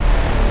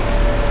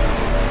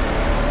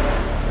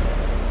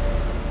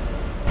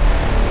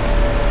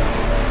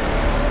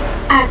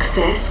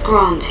Access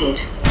granted.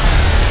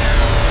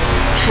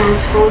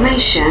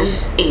 Transformation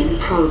in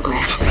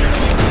progress.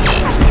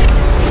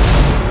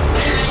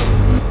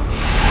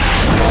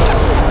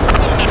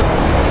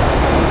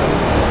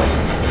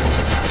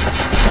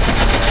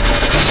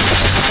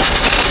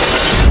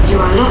 You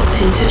are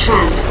locked into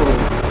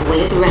TranceForm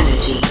with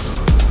RELEJI.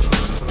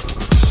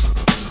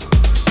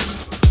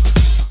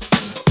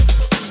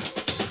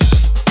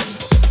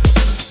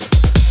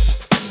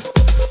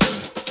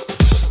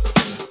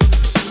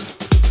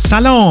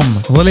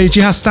 سلام،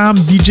 رلجی هستم،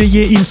 دیجی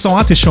این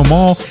ساعت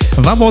شما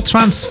و با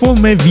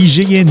ترانسفورم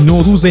ویژه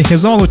نوروز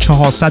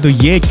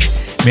 1401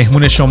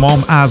 مهمون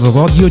شمام از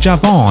رادیو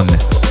جوان.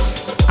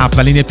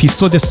 اولین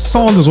اپیزود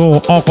سال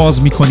رو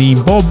آغاز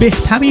میکنیم با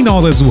بهترین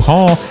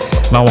آرزوها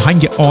و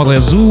آهنگ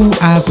آرزو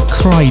از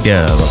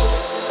کرایدر.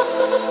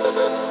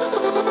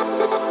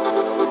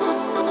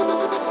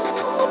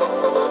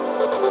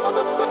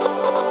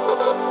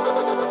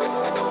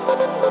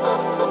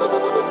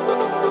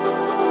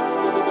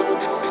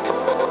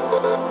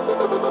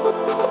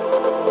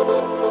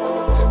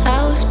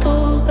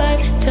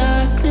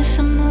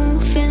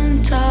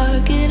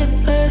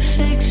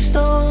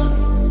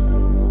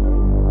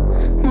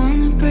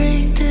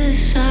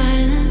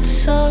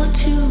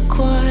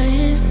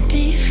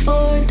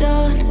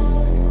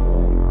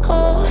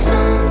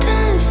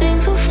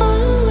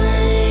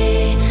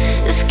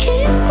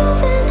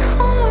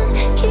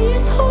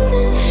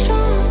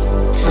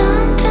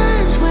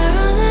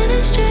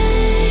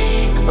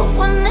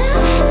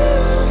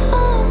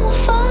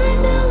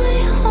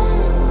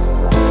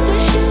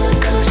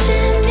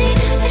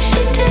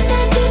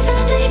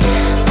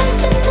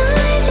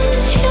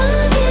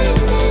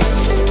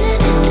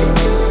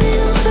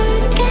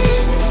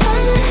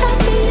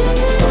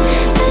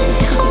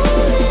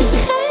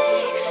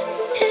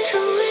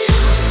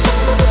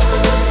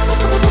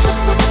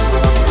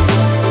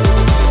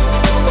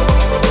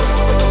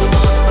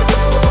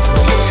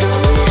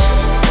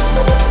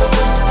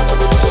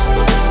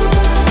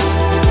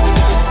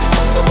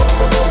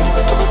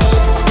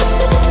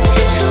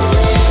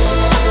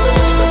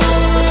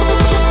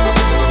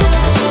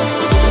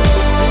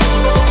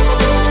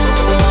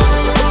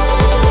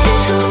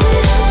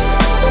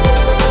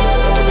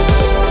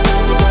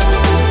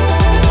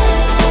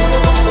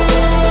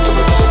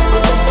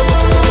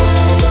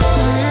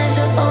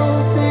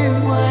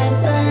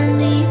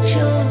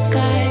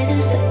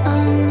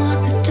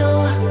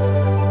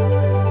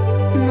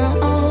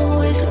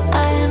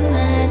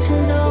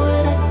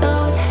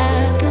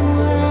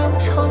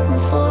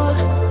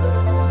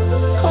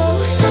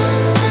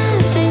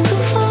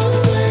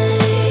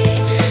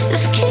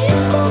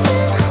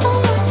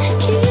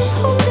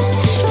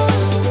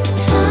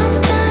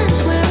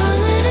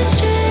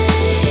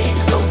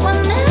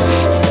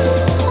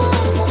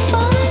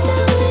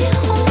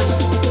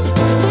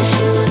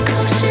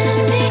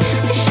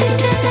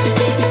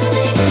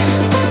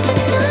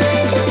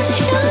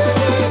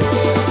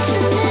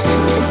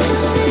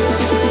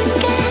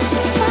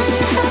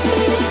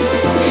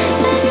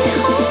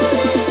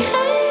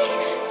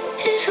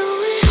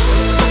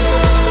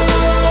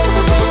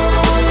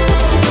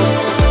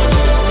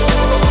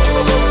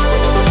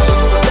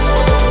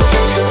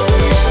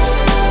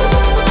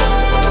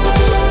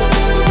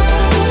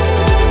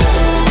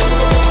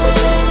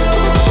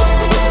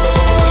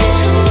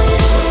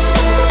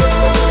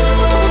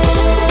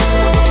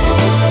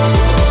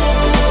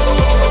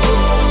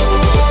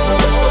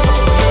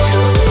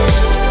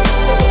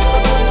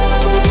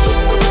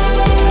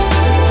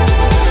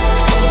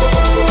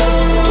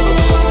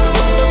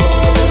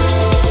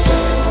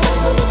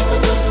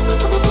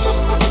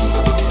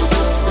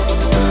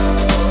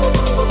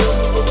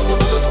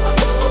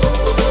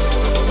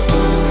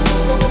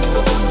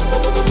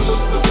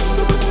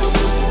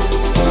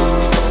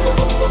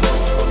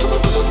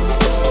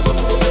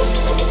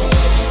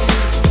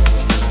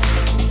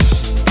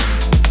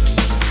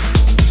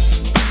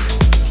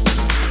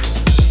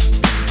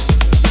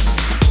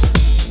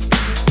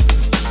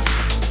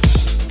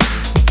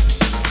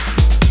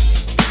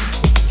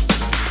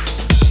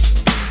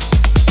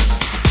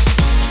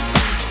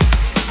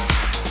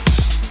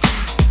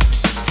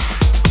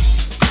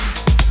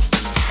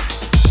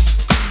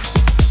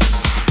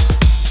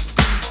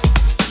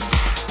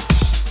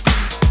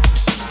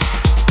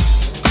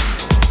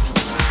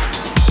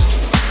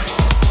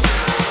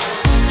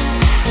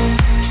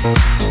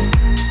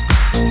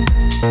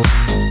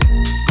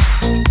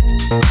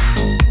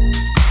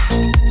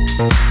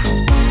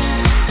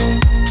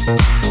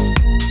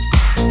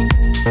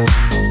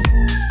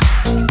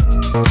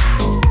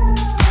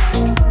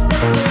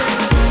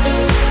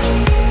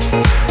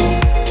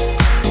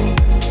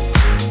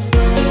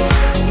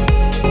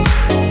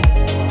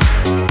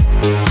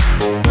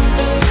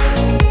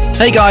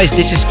 Hey guys,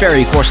 this is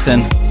Ferry,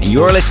 Corsten, and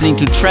you're listening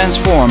to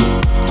TranceForm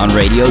on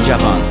Radio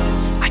Japan.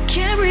 I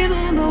can't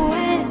remember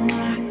when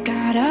I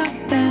got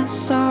up and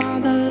saw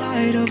the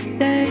light of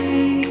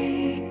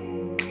day.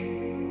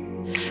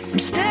 I'm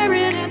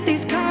staring at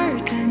these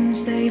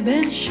curtains, they've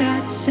been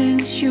shut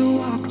since you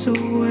walked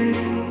away.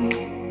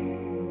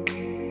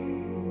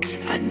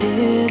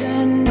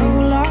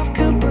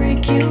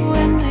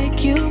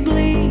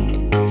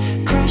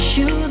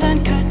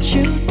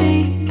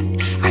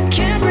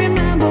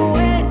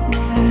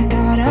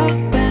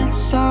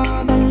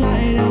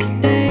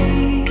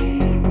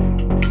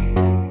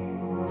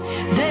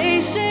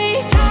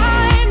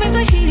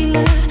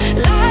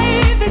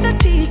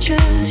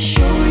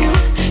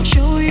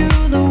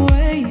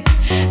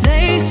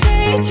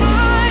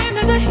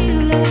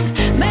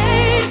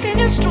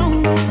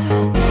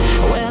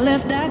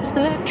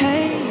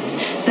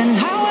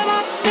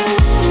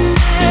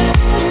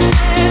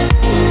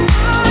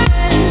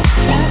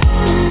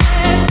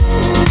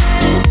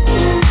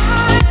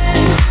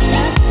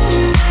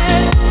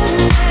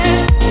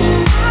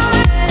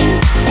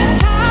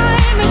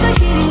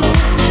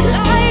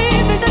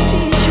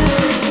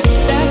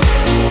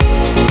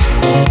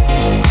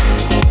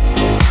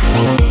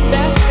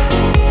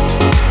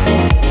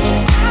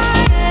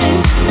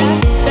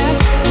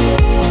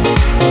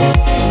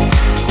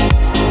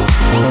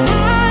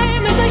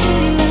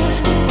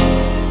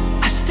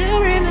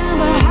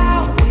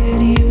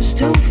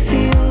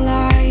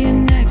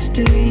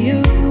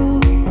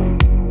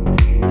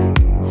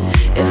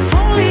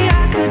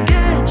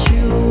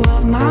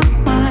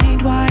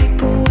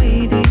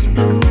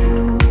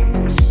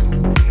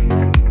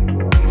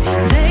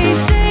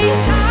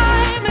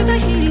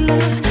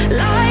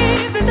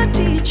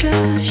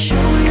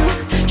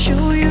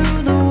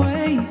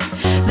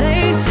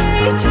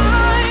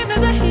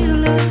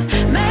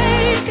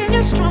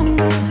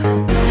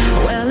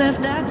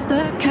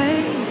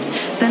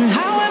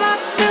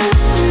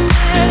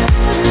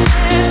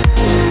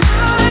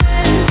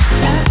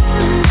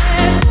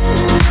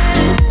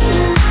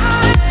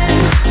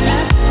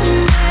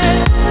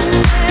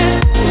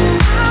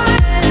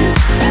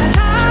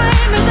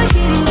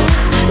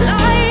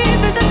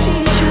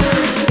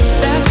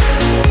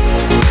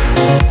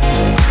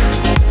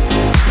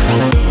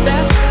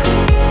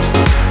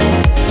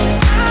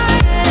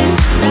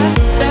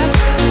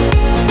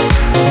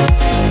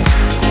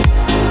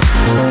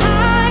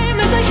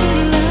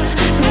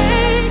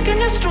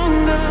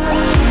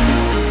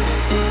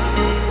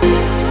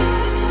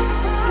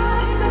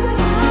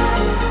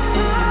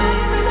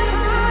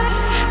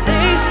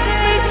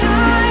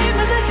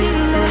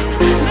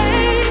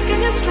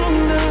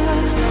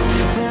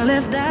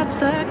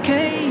 the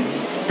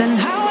case, then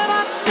how am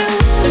I still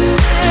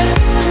there?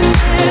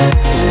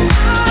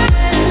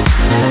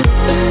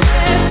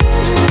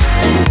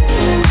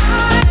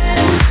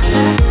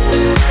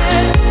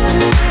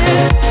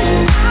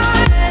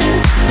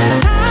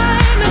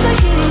 Time is a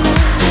healer,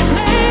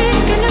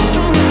 making you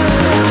stronger.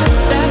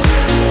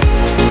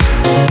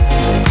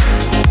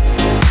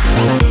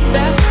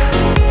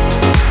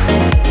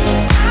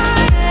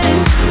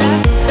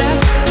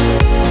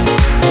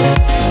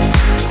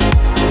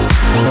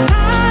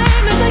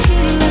 Time is a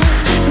healer,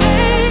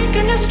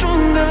 making you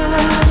stronger.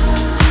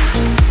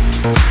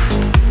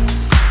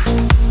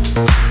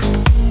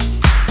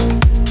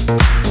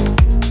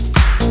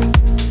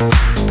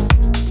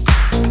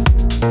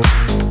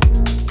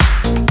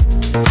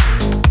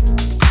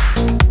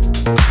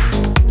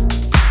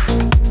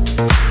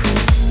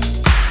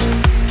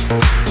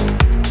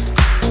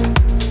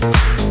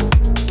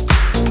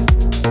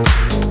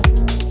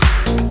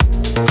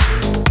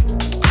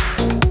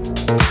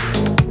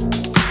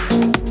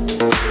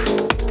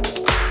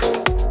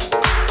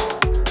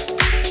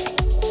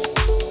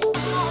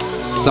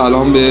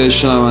 سلام به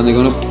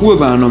شنوندگان خوب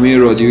برنامه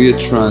رادیویی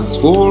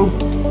ترانسفورم.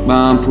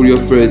 من پوریا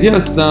فرedi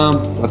هستم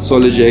و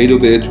سال جدید رو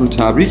بهتون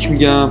تبریک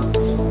میگم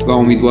و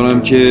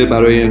امیدوارم که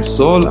برای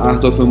امسال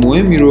اهداف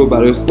مهمی رو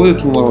برای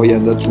خودتون و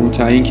آینده‌تون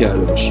تعیین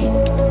کرده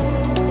باشید.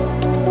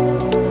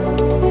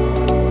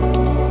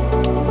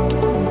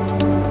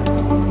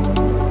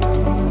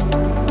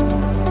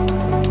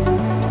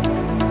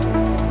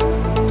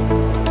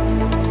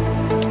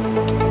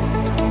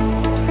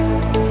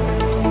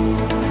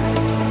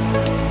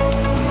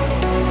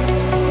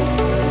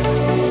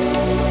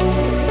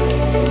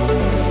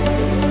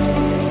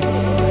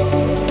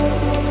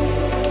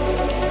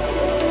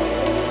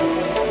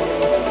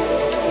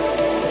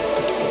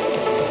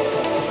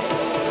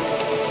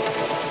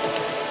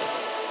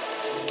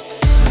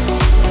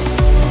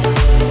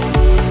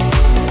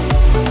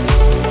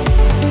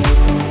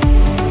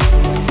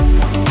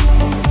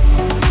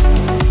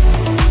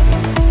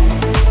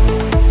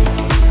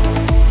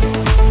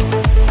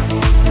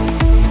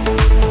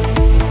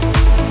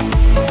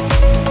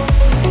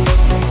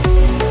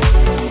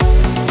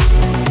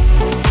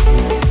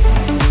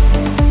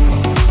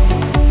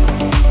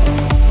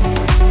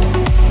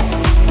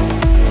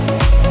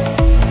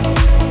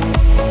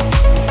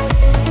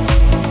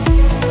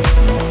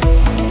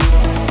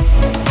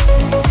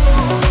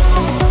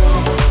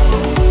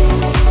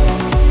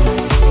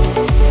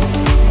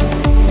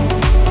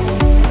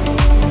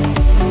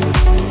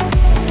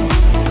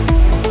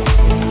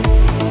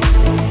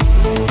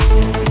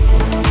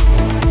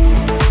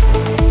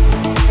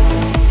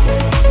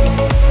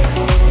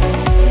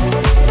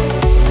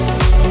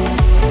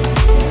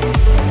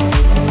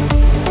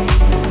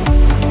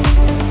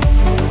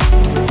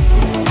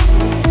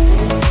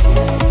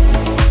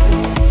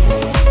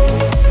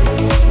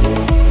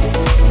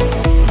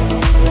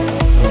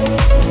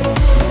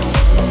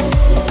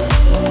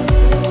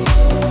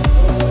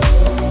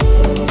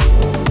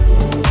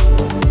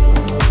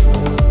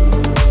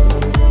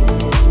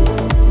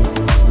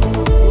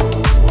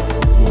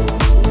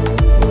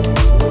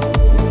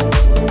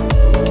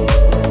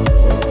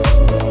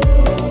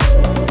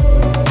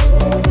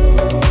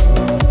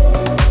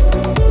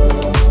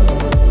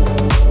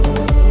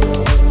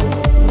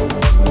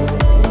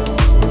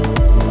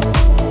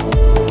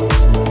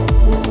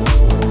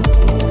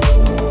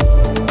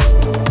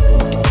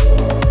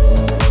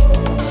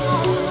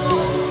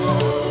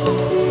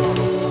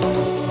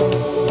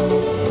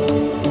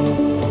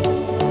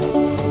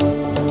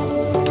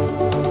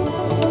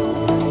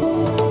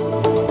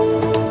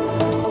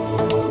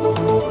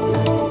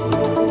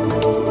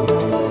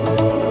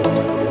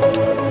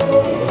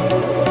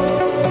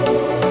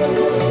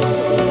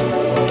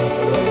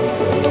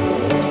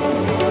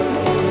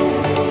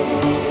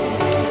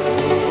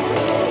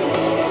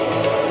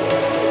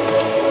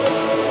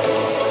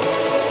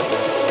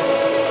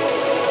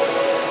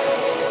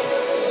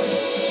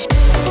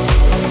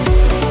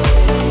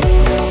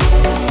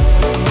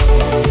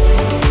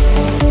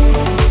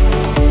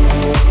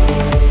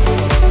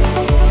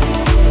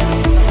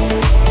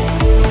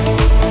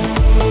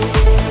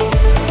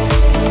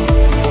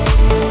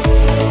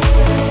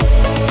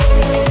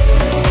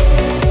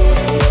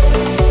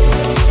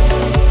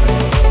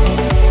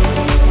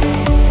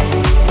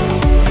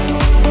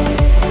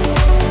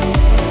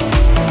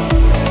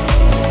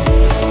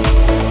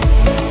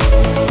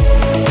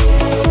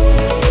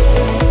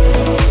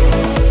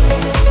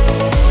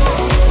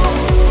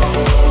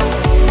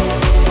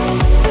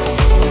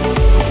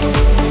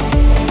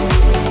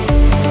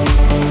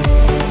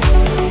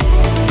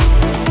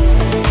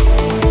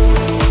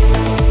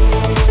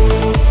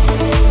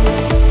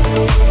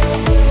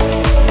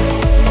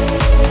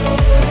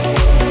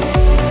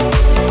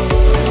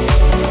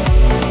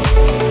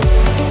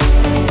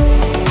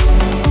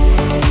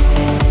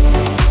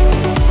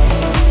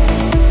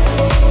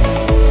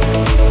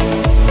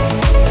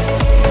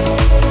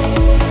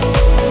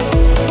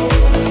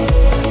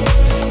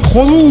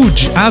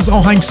 خروج از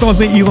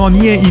آهنگساز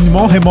ایرانی این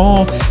ماه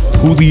ما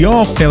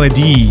پوریا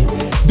فردی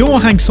دو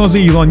آهنگساز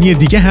ایرانی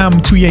دیگه هم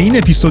توی این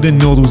اپیزود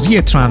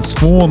نوروزی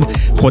ترانسفورم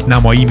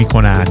خودنمایی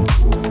میکنن.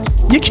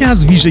 یکی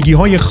از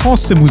ویژگی‌های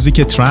خاص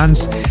موزیک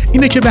ترانس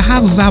اینه که به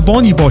هر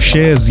زبانی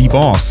باشه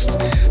زیباست.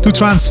 تو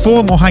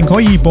ترانسفورم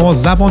آهنگ‌هایی با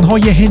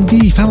زبان‌های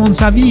هندی،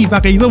 فرانسوی و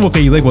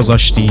غیره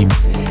گذاشتیم.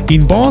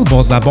 این بار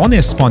با زبان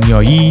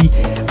اسپانیایی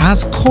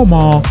از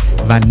KhoMha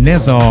و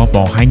Nezzah با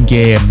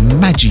آهنگ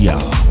ماجیا.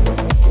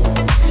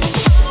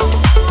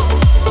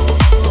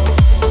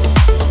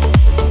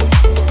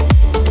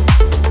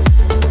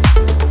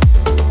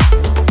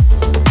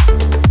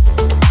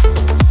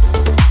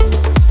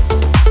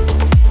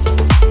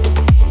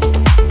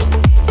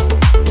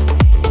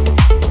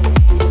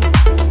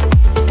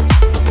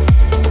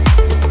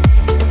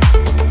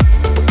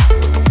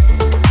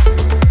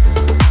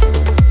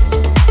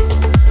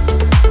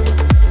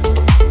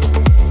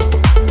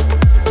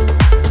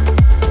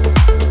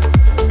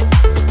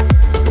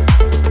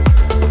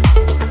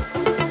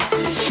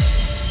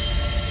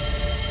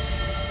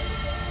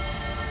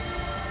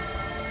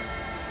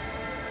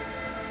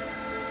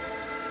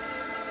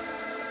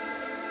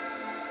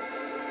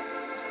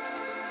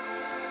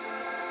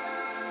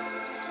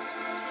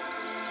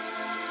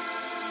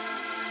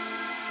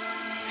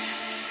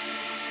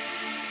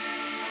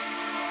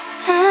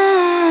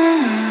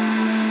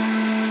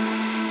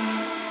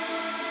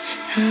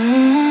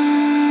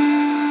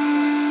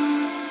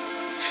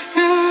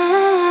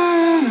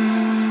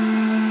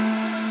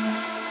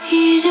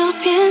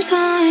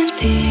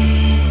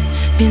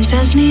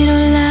 Mientras miro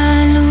la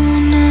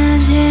luna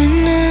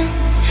llena,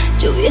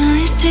 lluvia de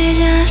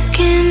estrellas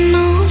que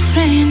no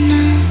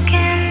frena,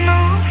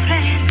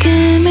 que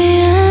me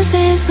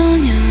hace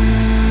soñar.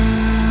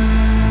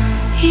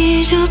 Y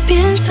yo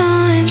pienso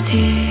en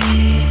ti,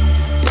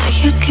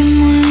 magia que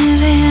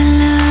mueve a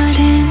la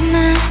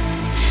arena,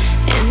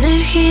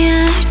 energía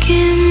que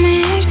me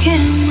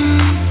quema,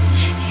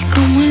 y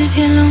como el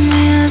cielo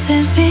me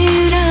haces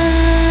vibrar.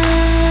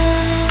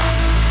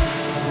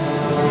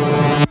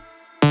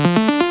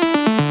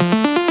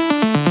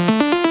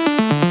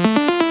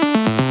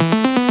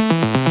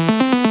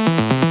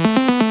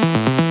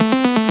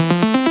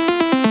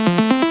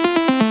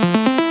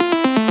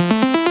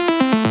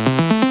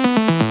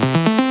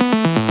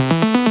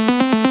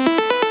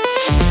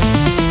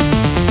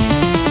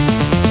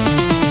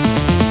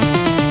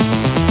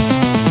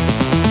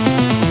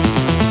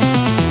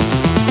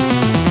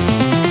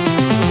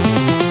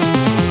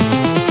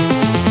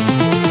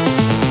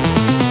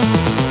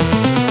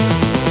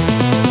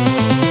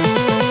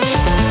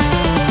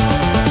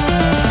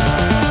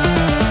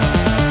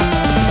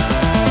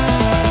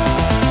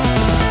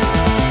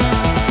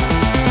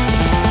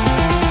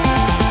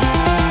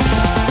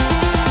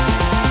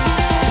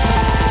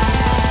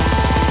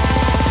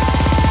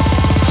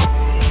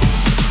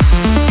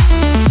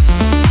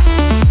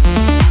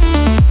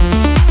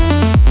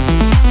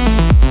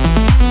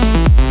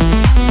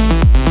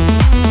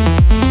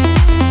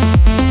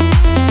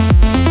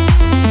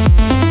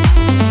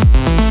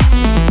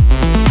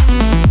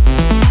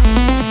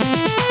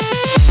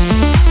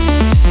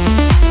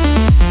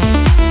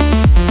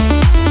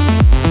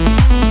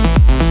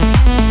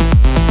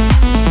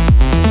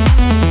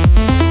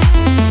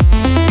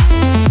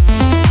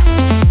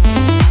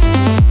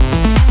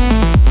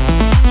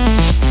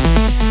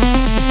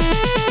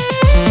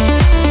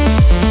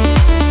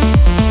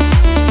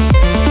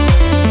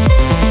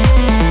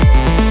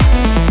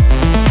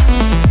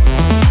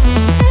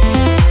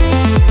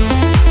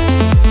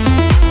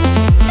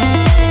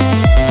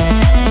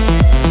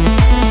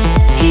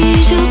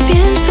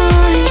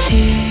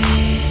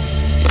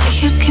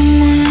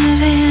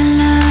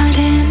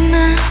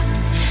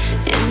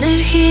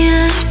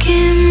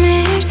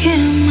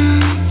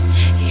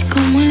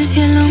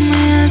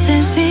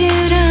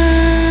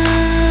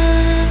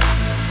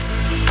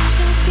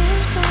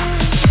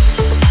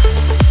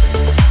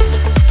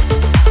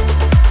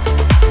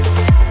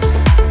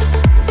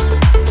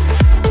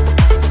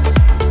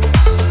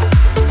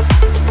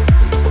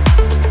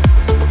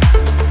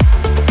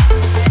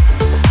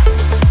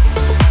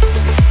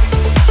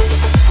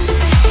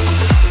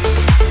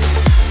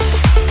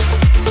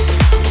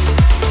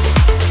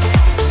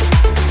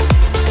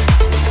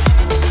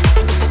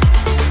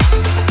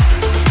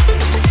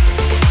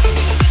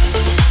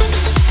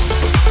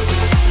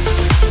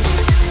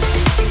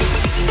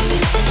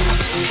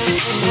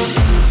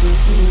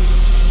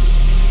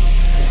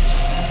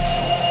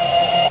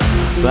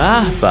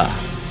 به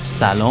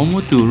سلام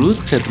و درود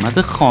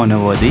خدمت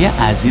خانواده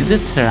عزیز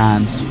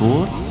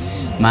ترانسفورم.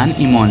 من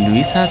ایمان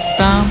لوئیس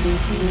هستم.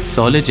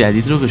 سال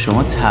جدید رو به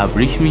شما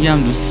تبریک میگم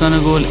دوستان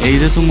گل.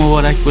 عیدتون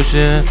مبارک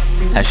باشه.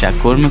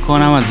 تشکر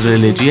میکنم از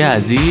رلجی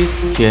عزیز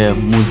که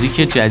موزیک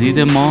جدید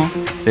ما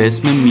به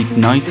اسم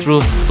میدنایت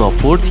رو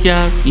ساپورت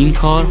کرد. این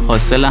کار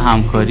حاصل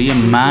همکاری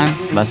من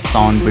و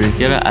ساوند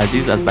بریکر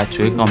عزیز از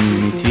بچه‌های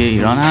کامیونیتی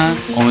ایران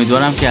هست.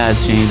 امیدوارم که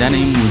از شنیدن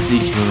این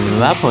موزیک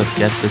و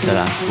پادکست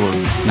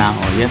ترانسفورم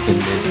نهایت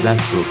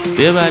لذت رو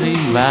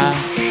ببریم و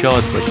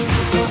شاد باشیم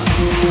دوستان.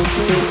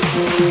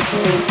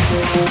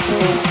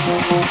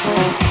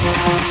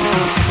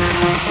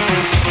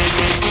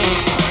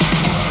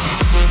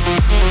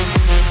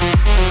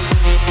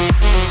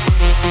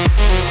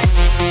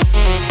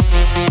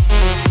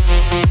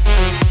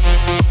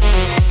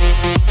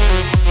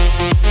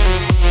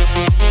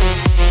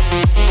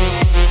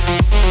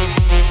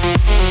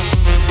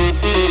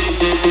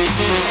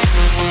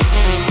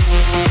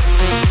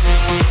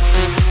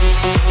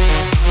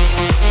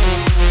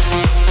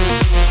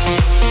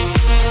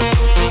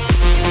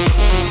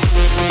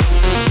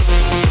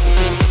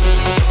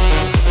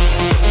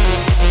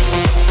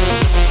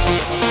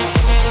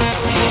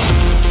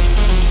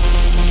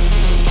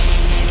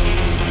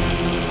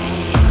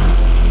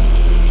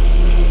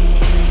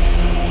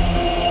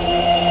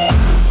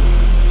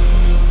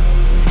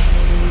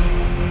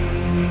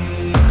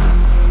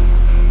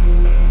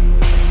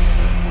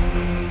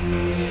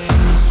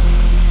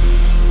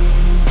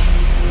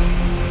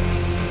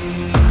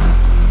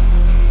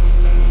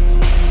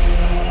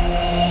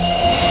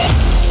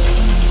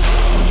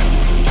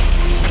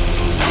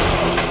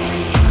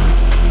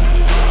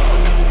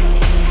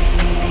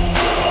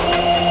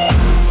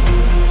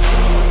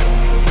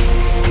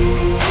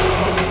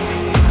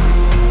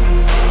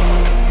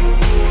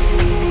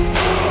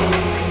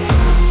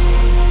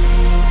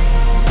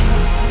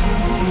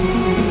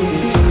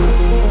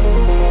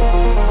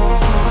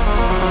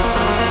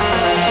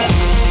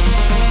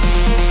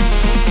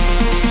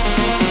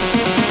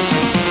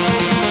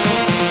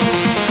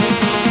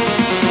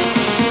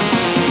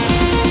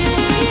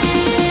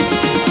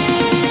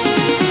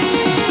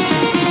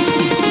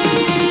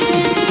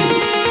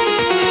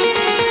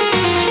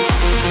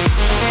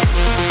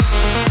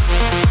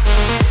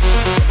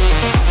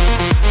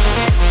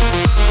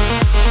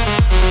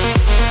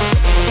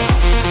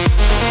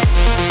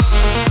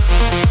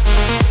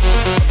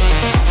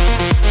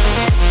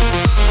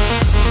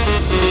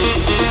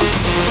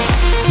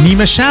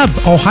 نیمه شب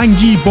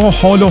آهنگی با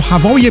حال و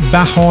هوای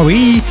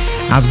بهاری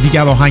از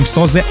دیگر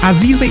آهنگساز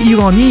عزیز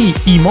ایرانی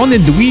ایمان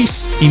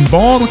لوئیس، این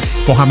بار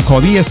با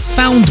همکاری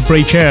ساوند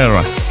بریکر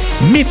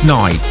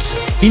میدنایت،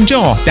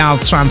 اینجا در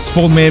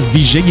ترانسفورم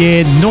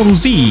ویژه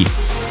نوروزی.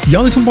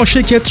 یادتون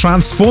باشه که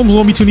ترانسفورم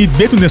رو میتونید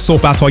بدون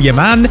صحبت‌های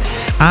من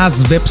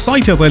از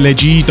وبسایت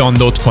رلجی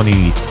دانلود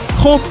کنید.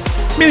 خب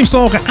میریم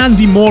سراغ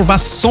اندی مور و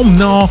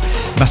سومنا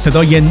و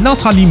صدای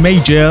ناتالی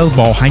میجر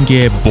با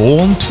آهنگ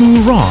Born to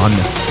Run.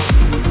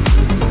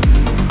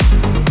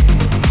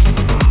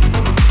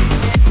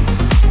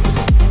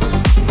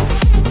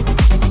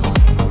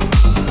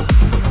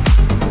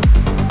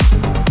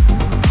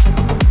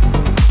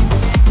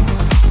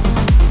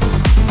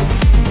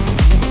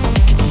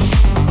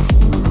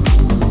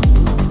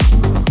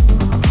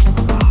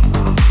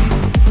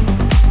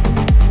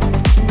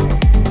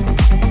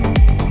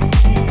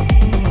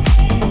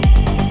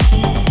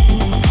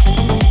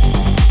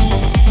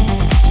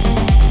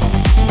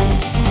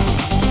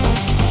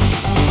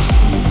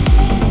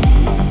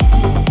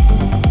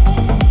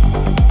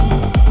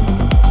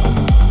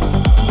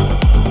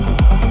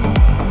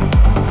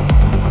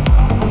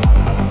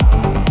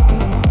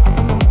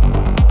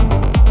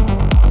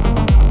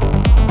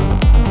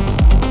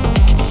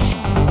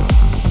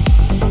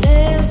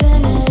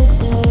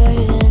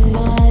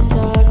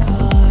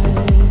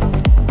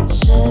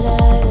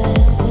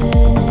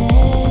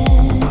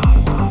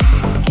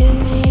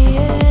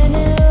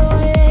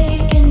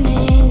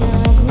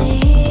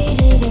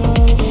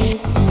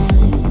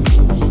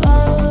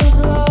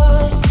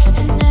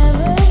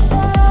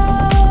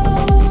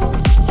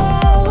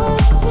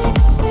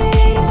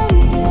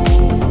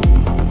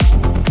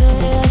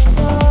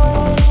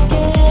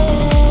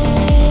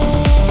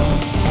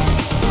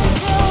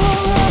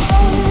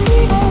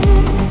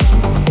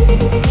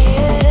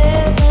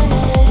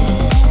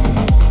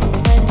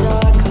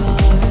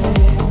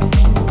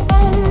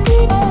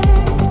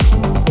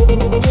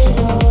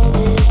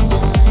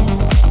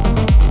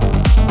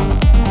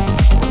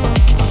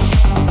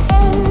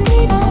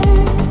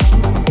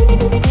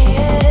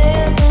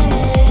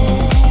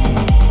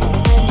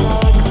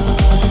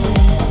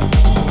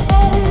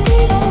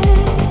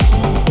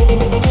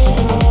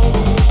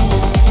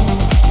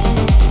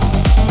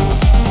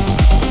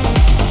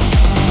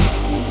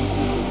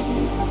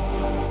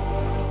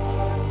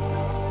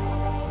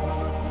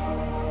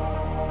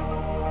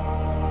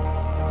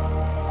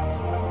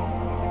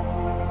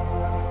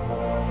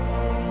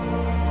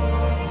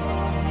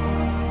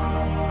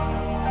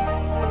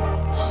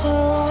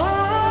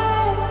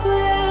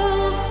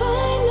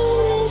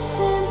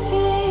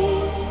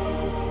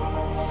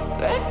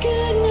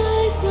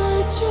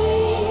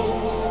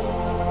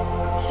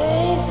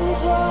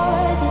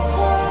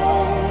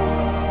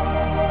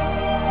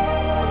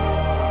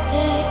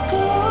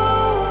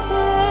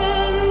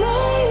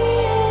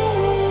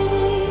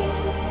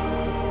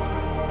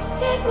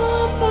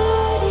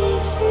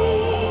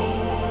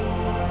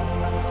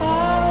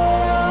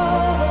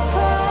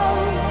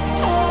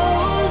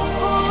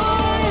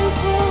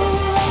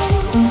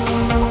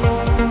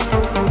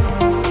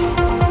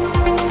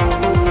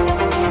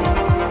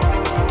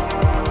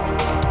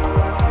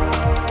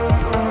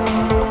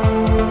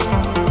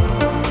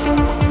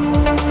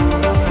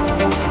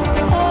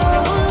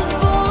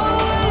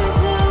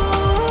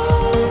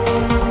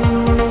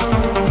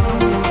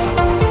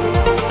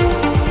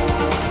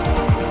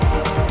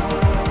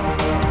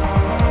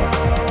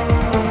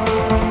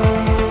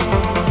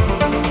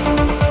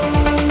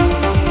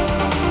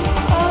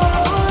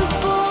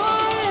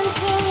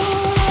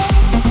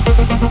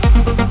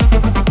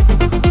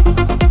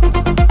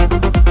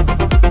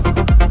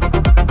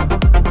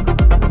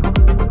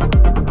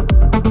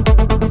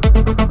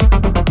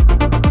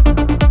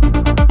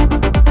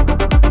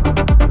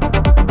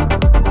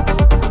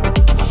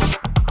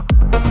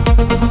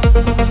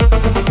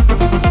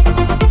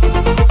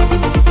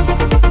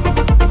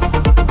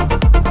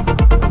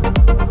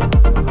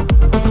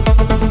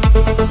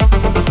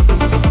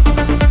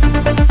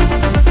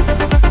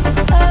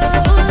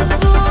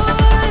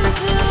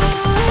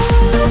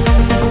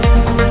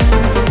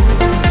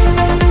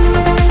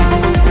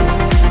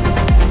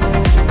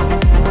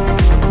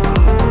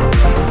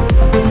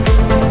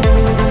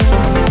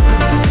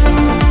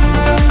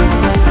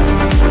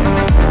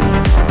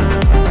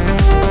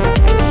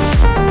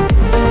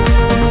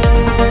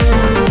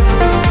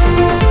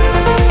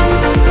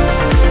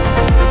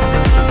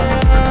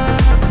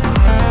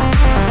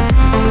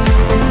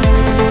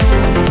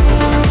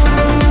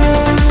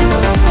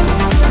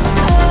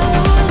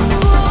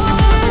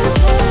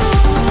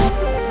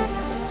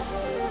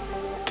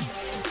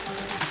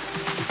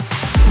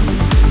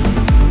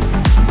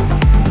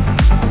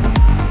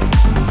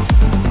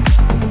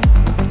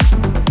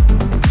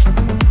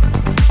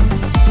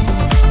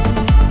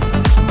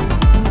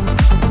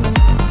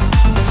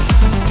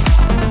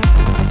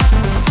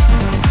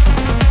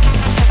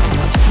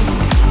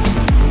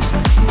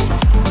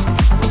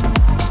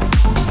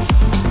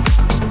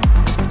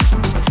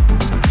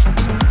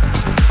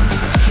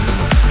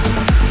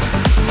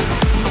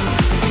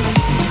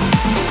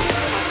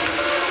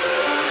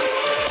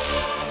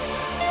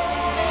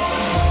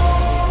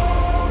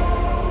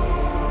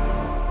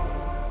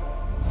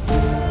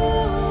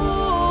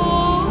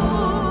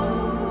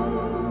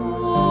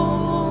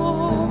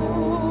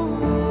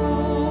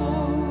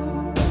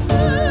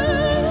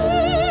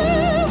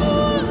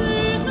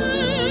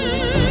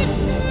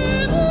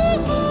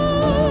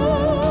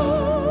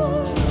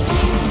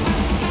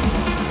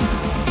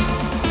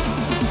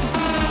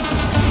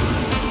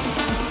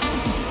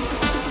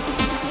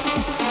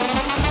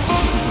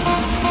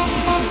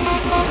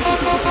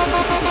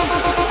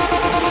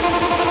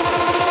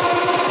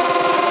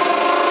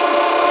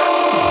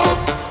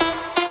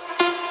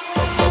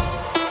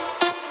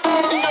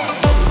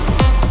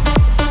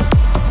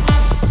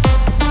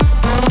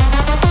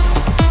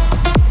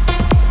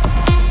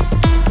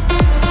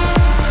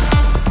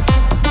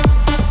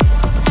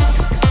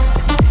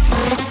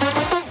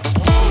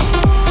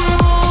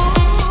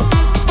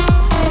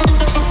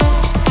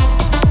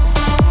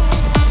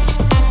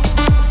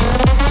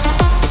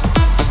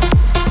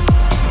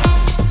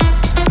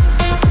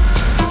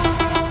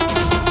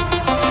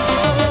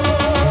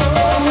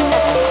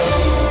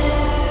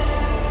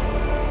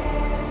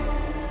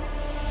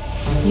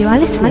 You are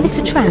listening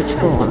to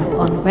TranceForm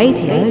on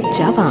Radio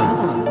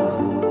Javan.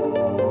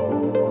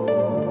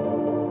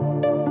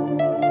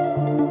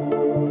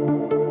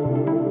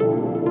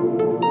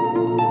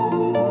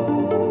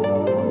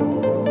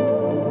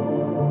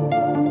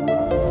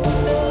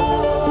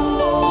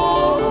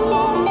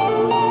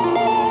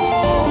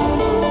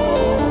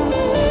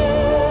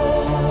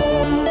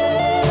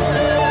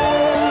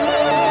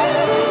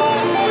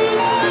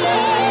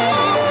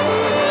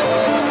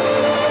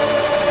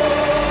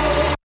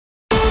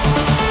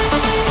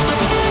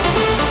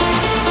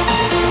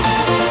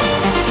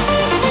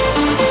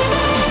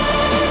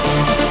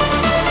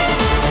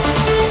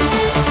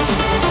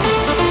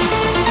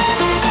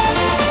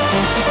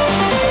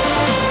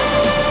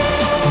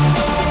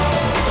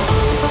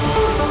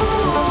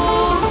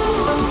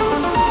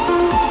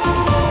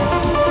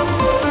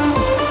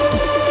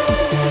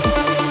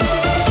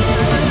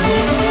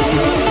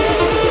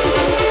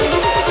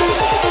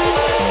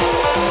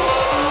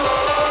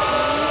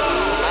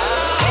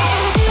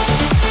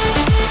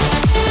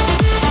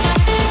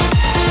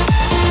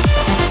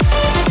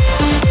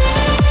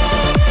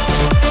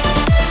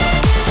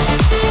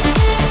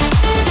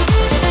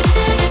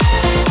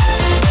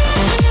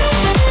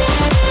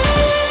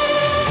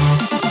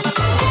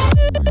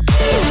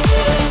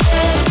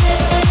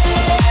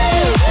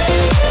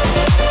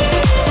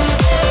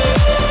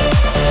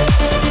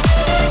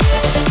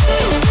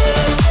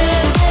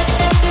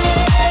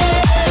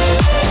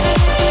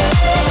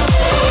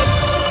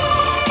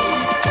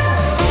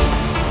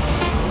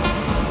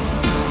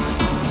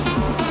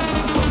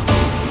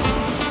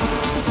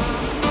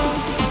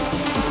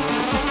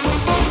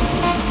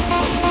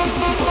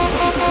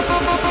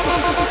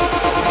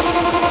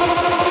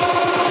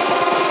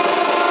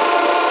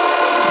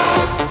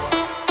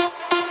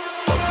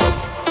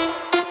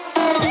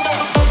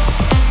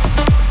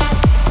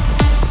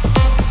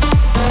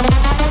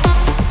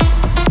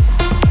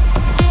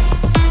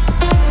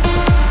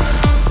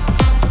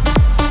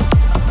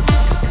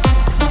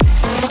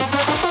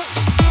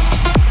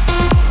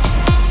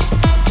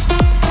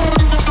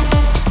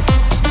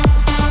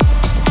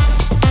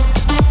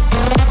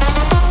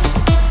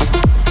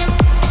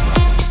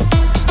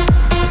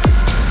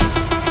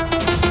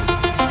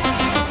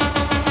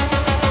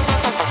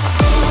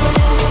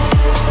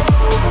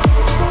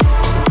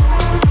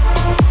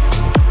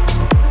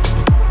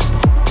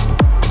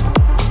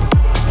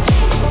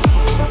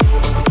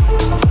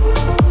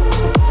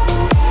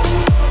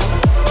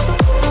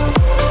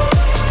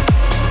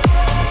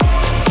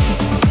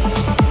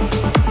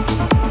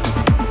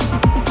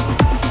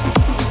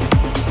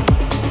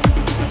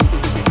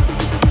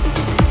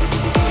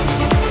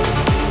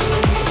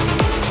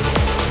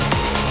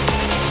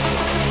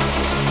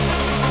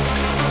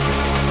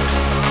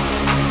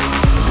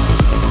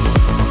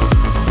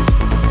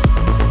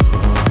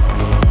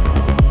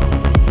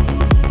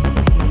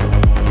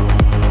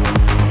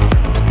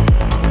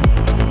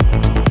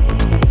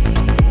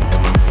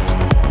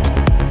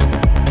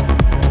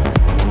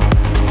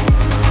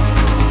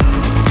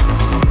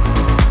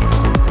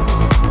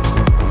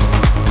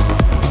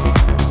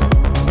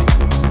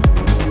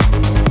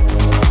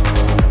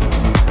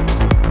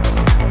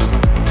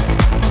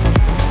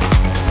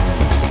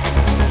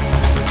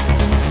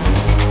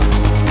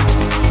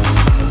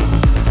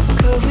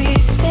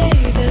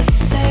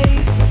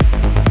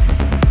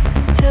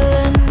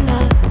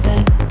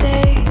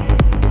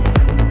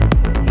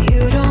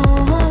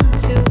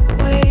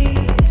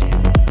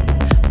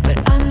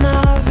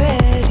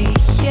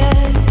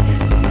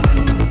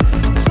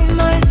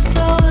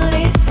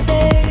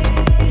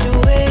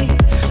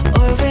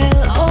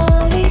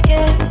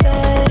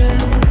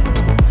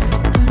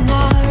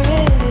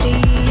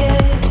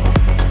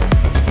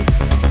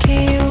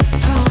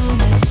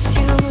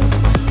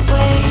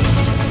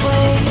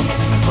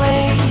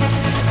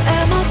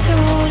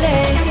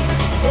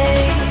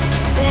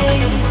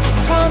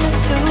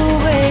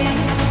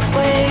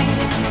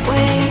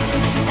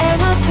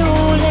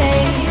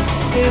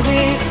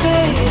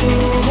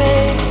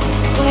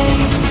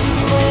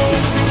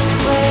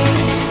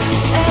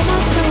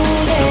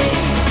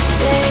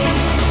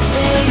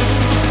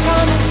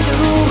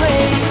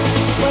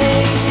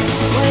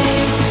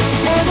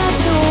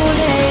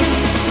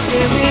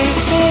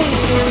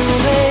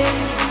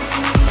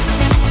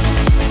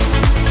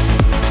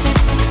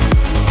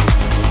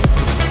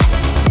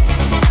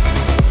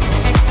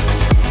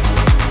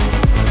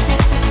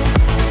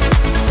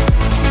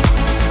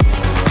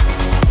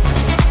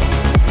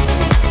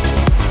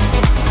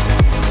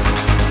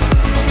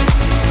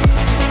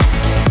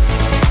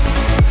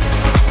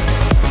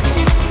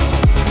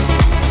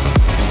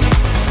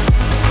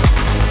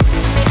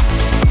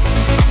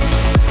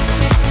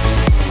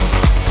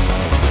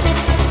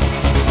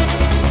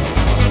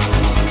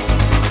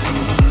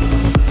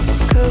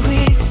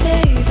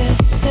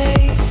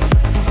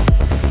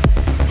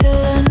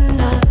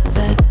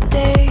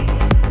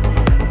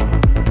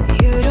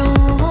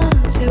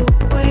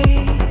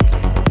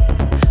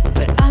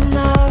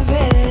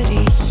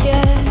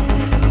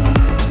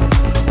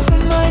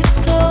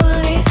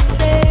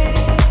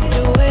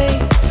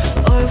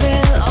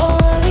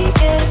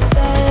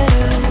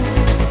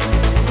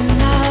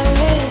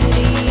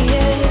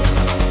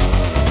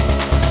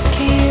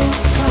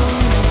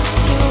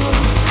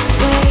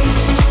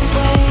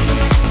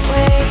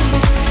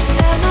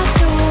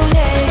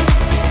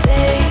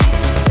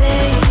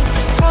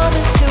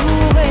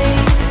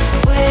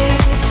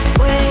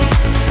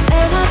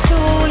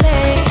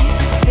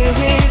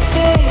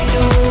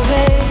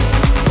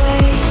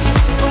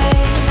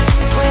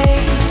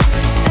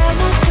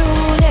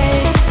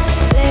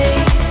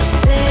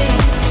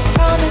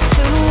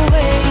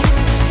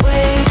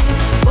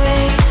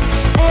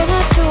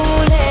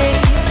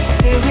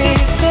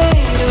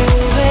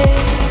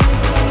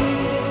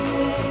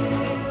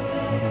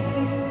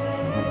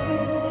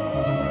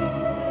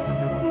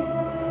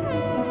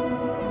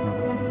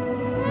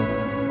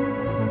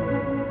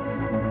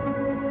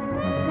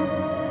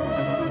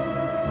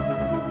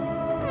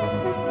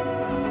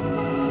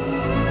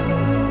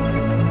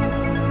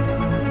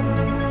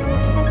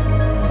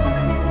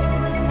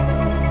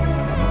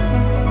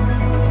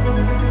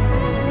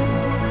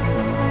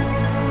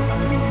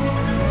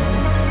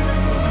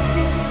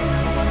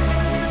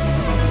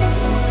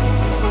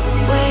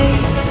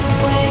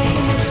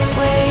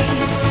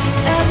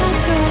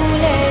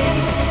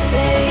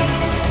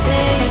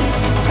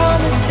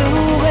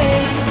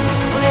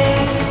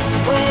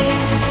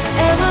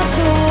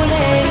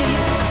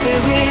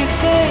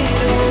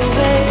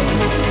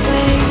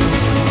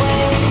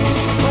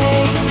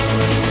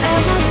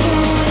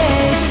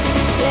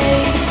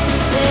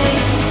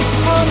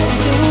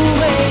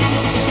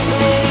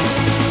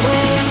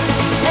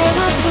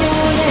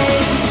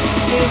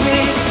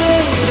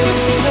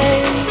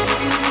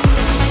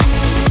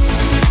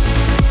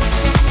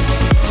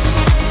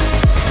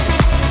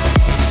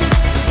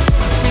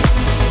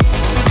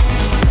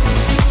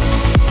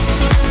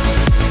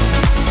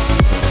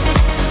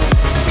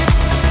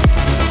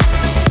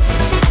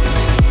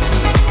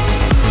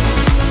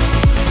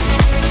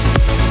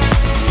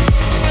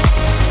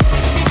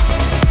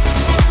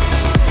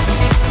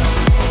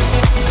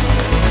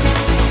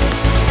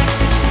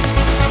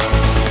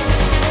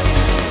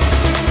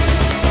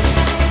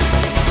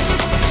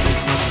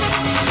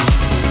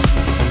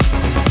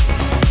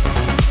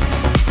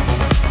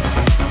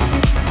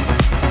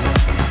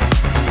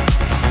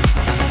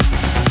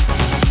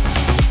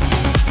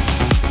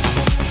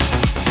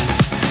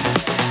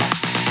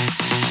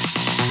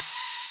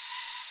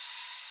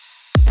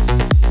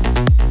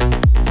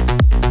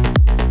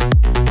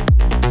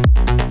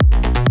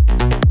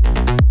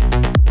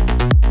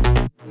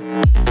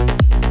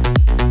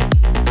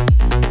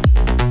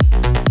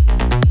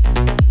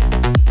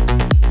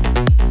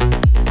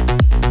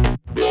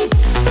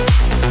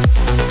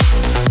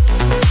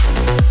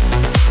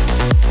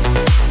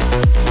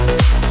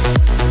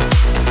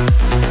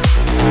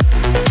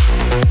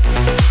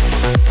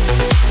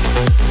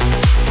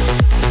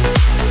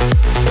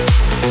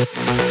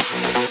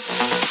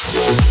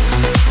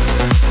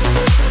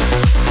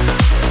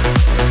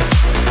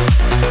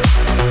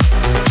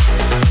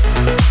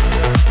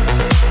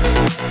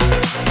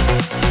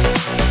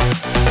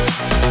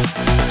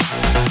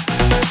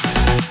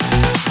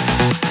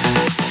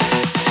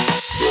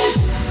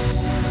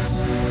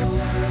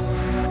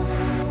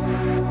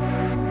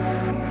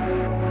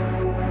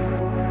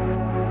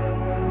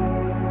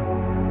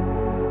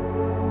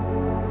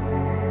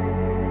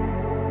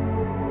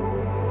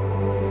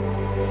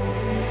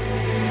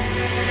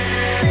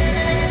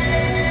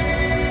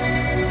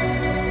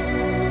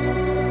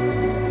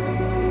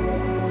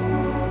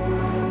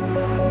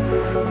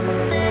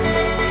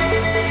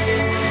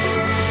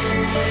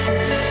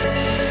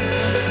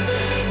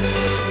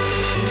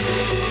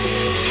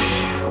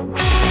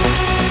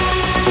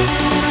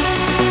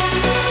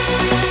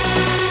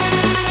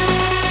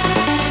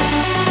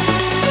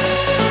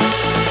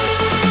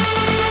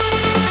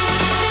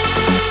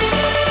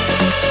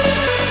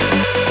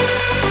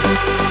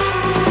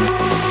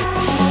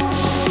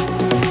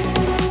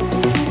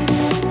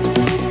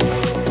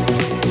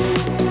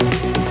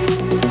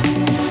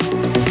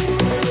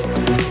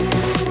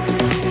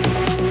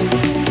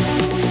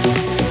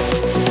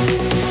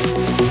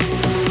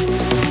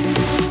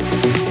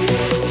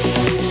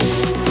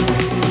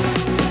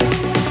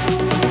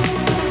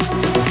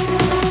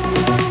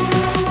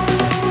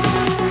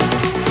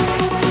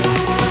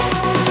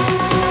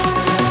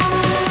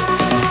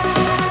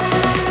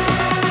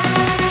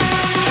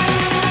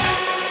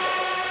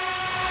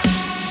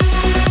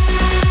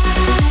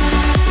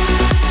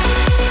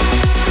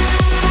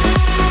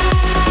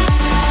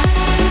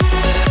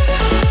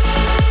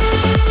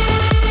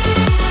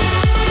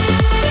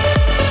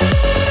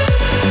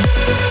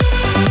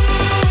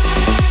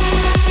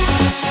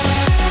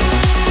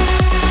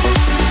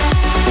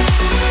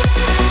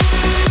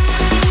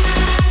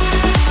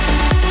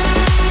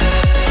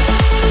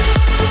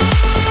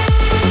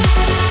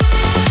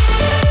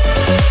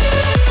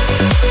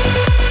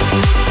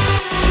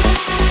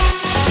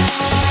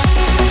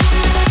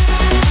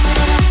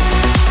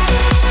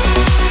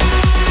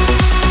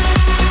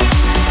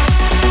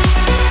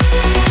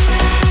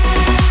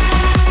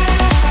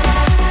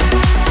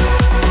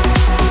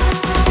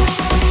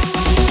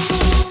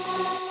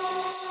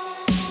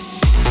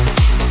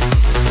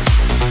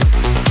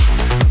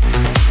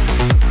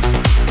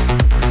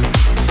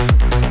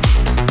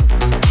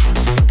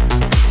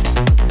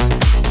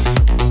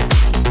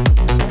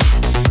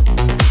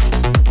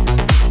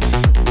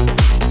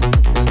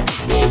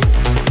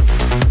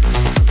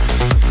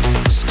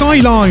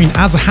 سکایلاین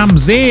از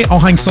حمزه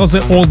آهنگساز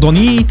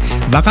اردنی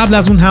و قبل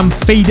از اون هم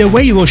فید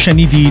اوی رو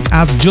شنیدید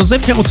از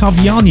جوزپ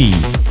اوتاویانی.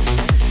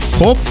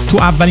 خب تو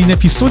اولین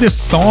اپیزود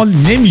سال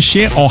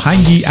نمیشه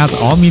آهنگی از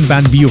آرمین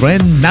و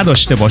بیورن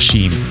نداشته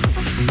باشیم.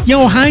 یه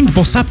آهنگ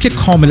با سبک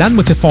کاملا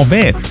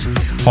متفاوت،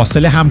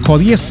 حاصل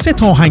همکاری 3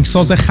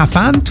 آهنگساز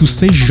خفن تو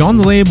 3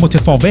 ژانر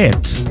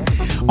متفاوت.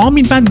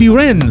 آرمین و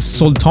بیورن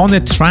سلطان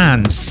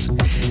ترانس،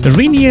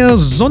 رینیر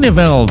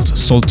زونولد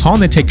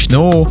سلطان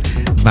تکنو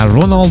و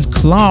رونالد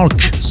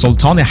کلارک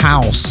سلطان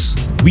هاوس.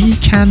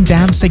 We Can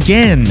Dance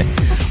Again،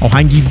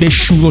 آهنگی به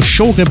شور و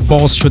شوق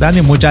باز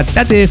شدن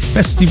مجدد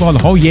فستیوال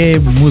های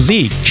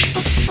موزیک.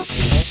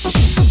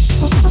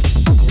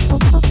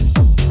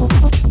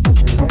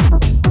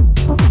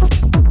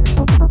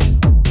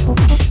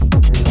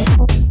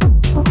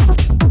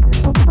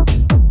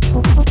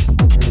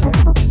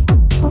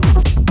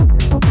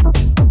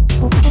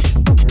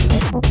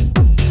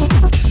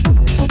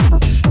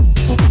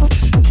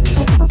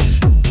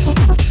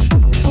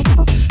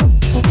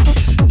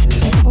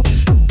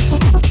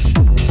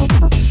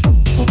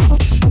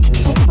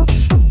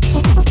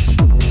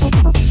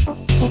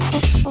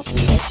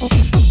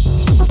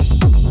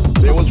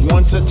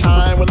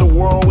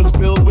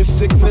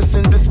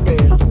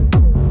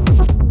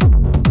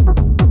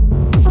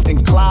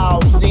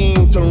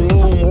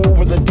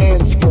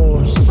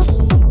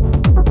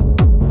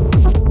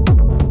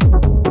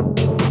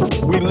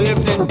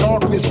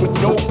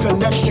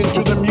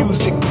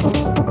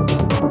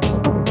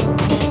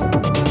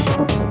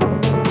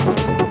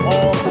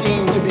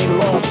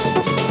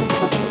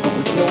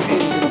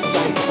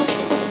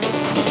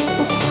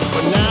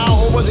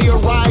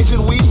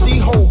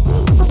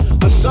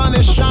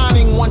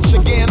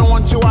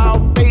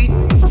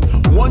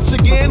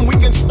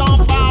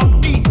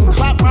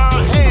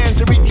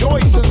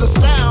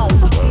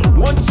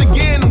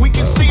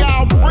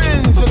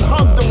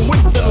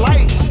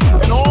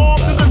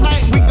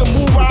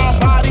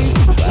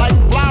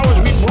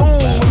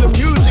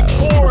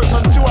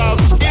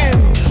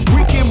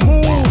 We can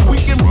move, we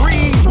can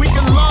breathe, we can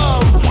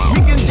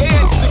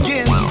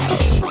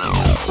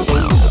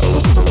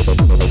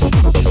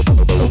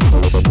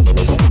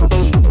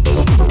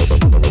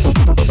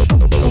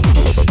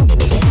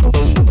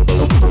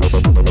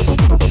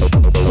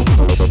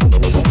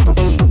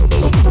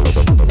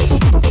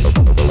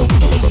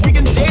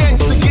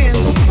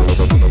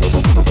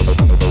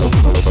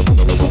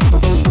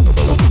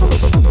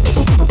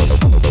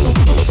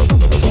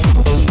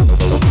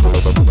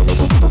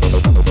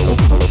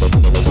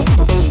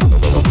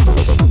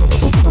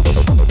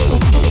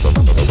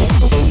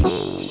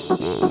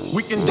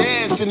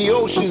in the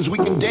oceans, we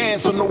can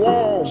dance on the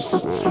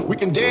walls. We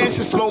can dance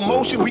in slow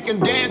motion, we can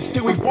dance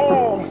till we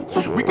fall.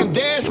 We can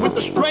dance with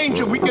the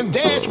stranger, we can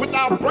dance with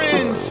our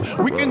friends.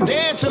 We can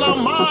dance in our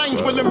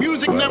minds where the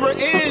music never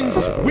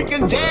ends. We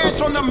can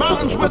dance on the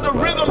mountains where the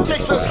rhythm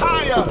takes us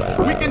higher.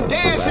 We can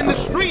dance in the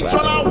streets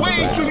on our way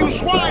to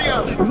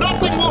Ushuaia.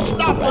 Nothing will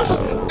stop us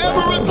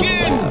ever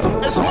again.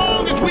 As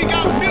long as we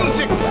got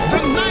music,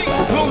 the night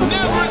will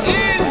never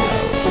end.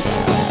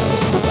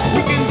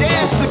 We can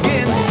dance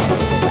again.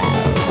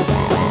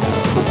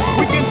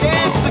 We can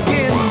dance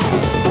again.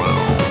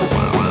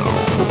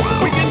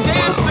 We can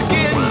dance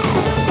again.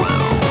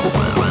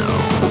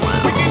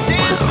 We can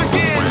dance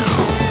again.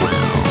 We can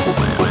dance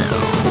again.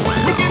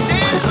 We can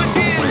dance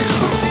again.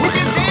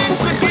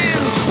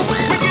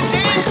 We can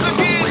dance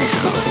again.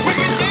 We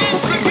can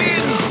dance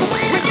again.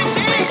 We can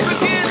dance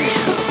again.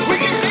 We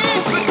can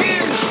dance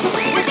again.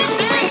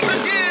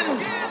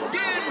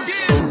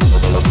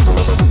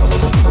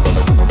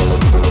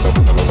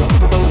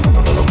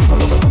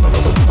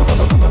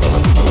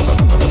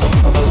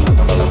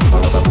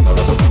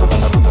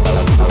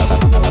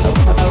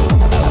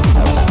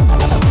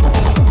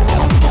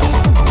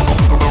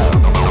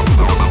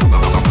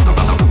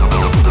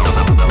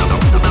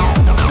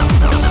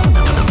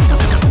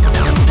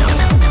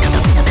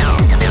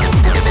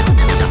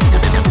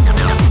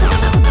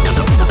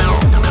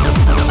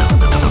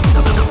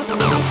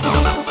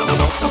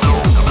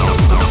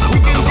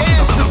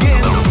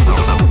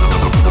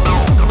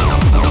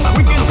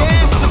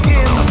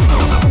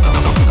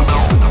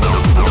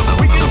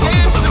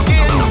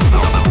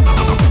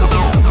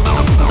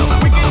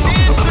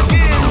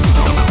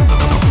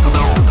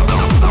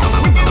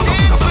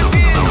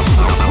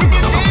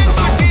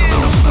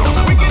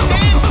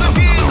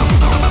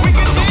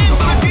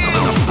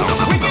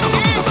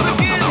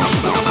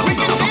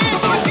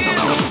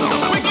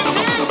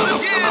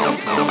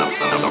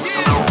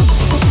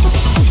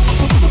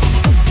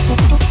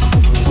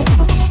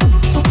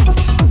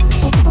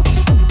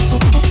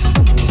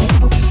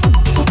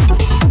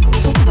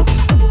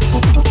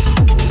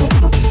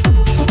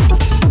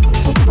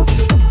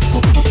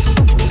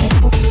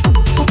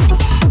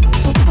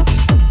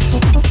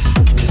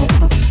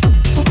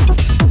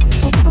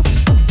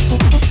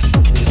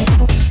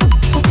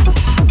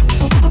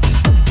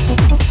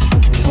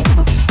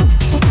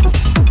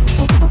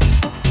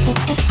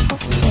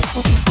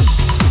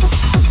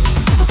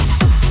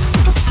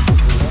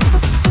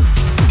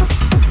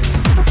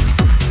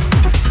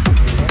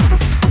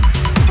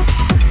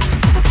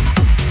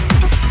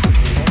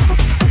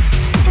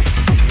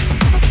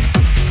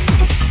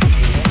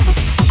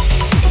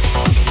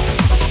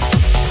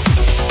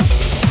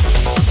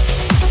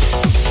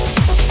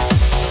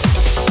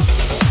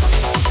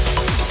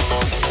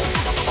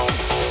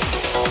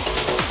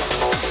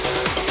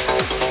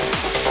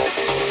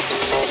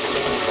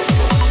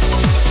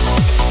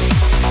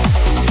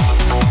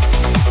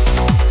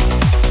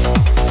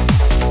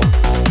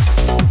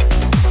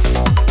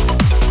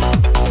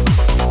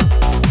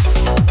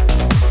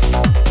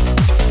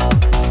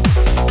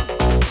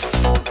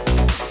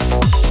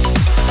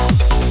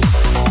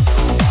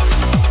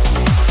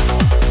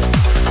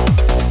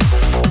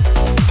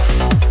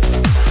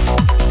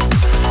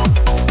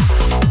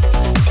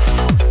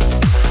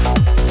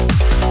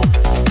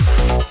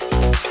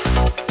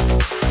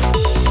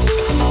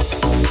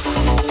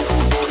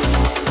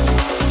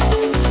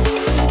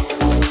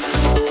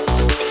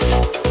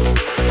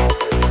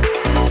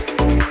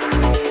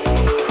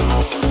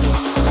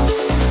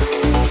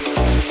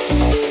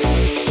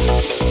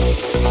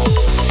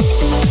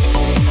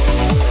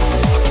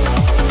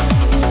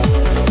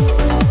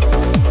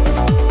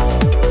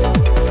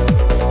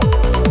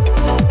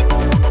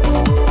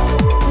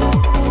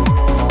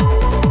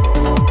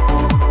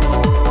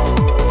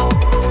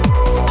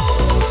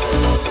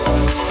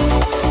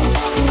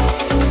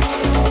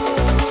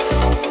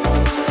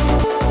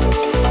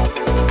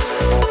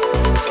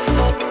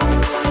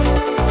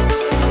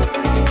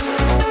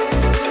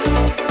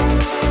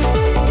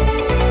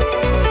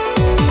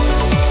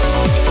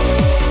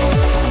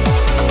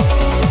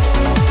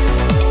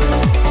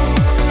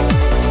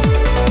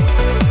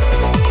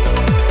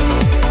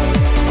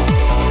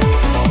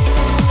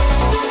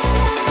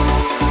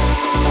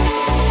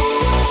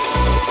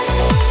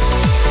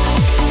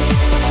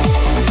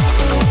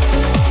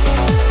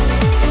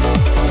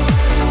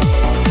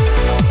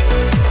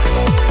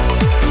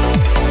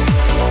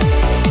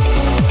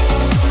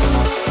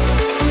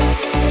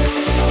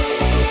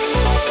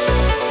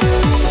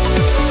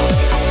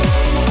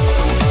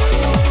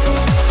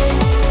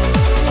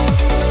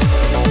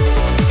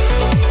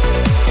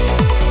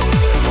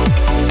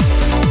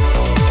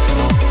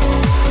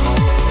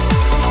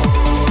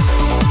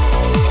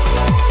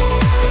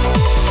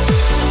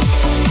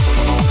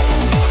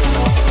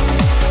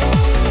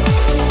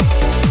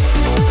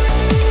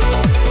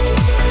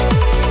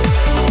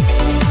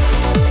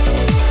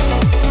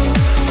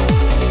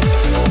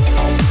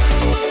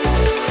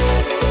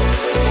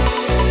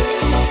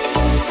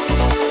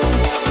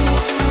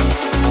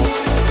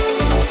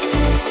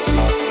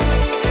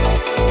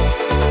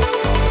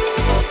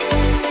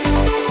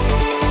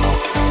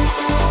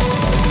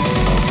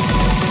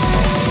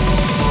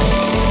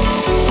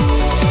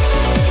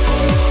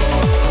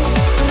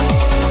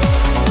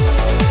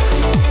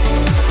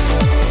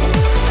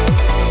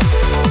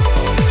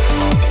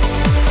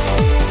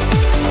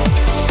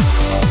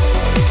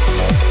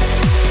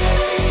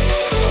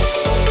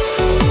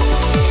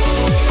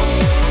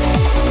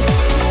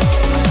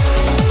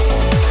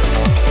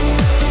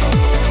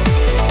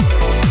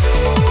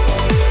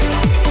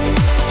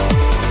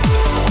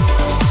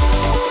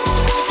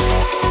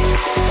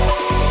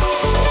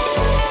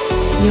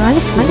 are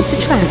listening to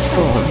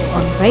TranceForm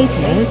on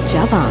Radio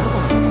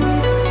Javan.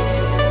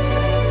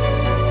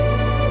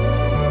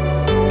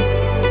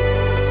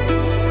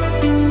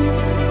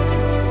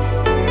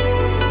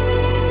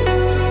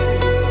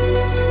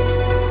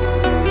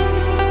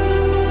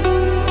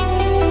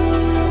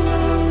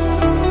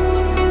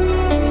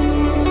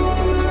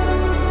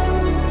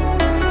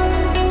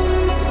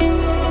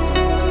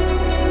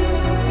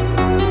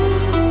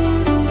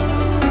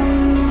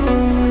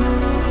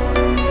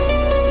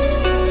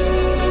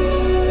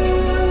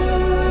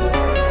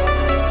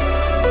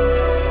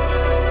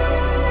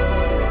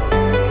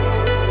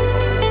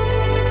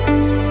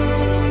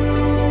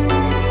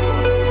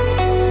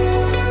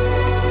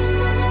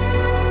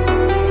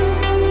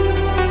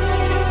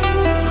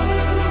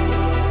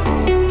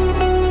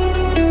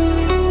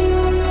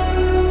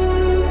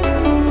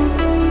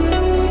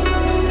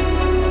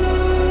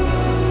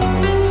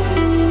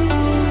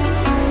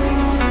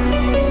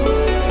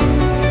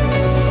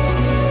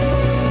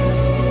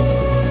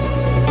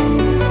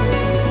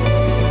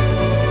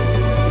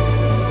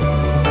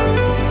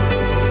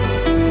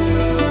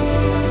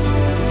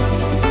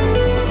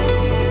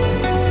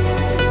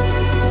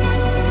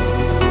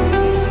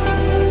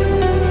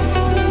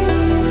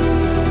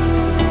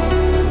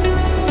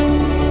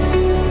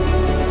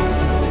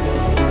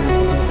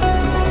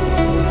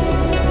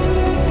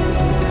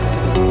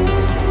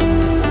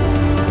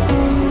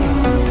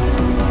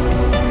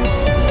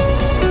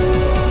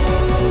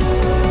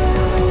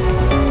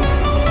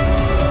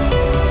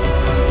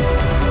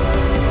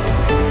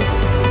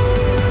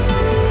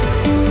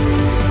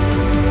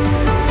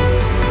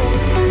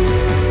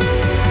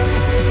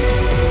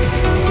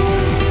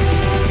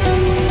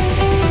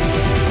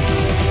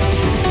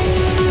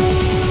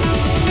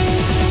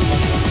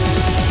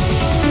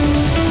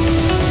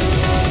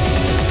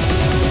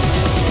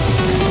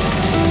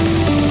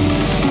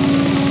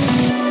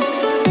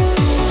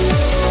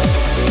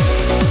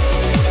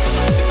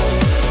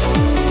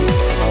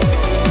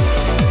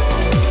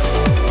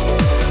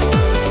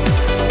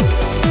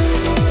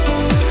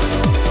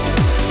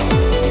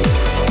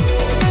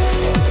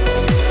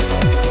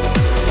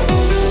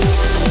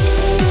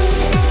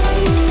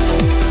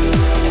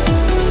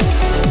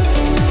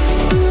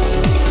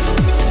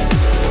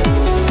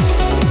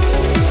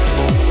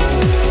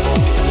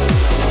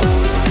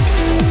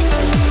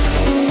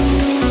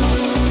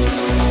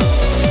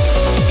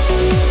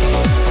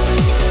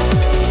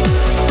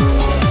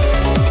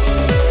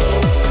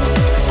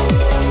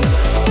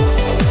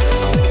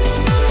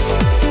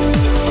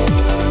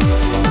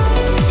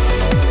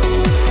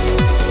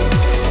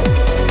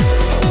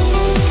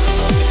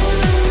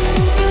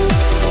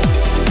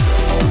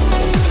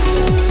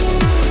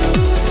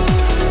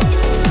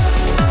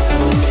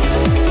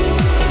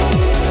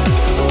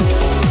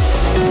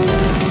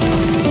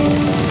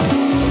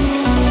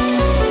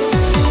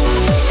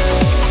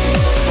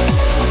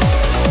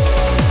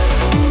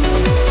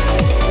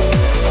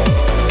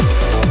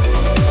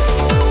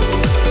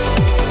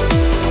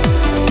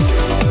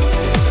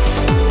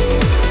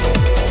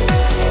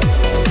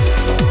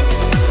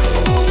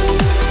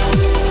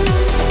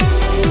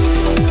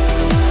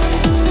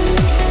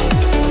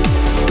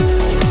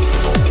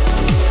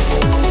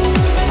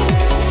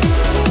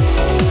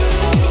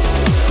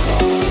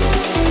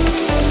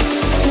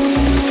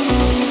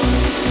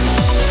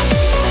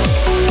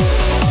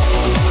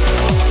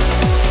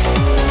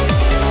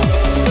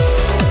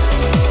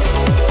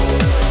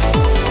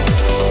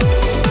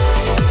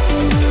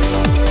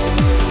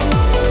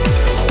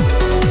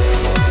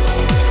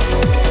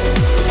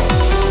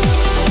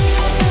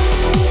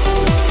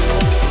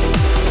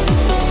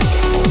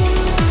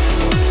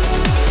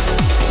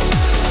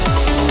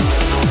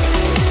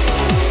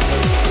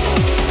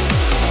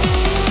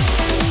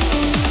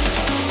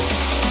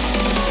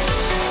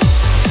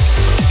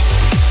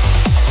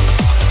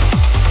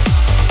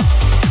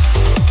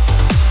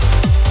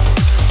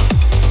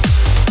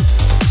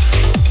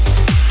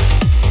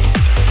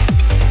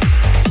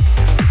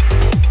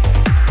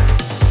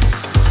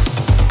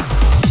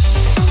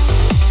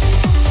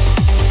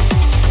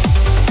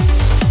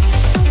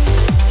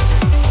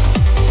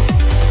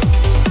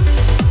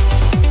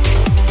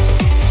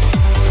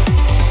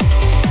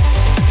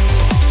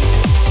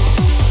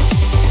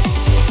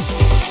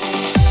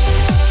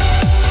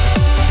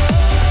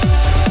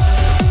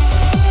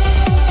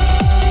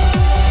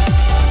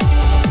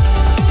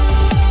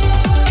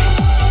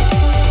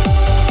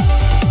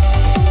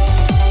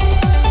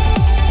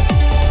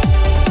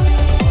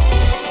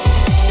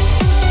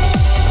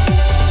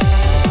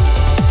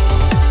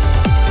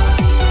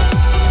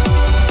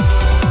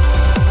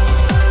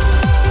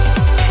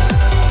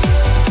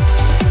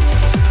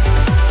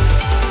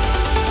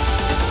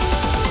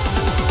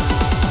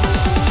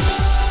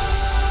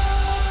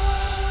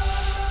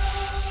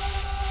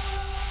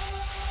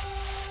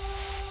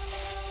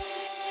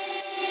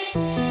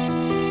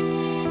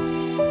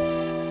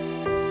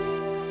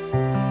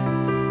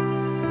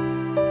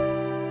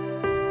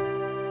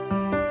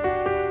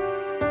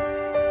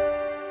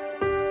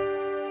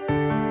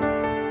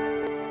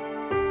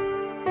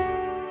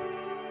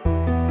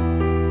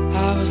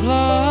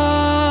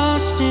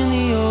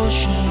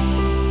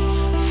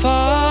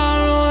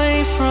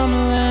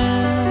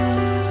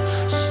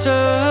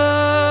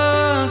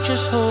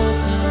 just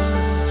hoping,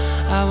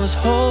 I was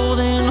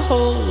holding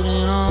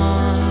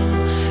on,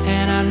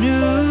 and I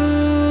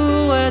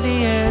knew where the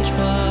edge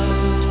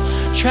was,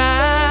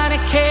 trying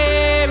to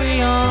carry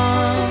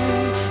on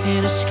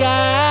in a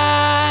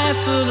sky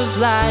full of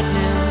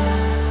lightning,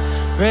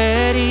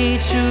 ready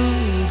to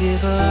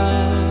give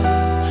up.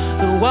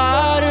 The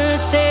water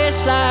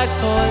tastes like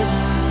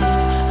poison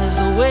as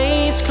the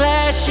waves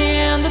clash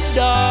in the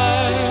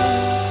dark.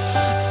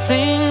 The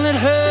thing that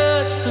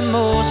hurts the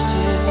most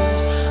is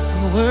that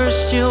we're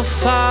still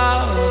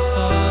far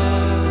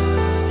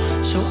apart.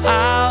 So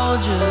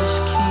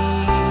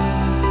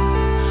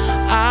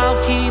I'll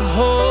keep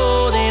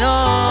holding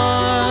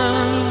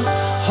on,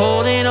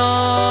 holding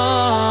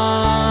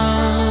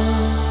on,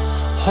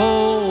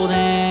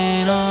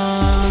 holding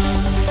on.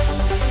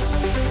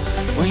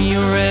 When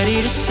you're ready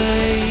to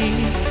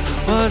save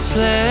what's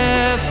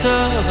left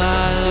of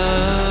our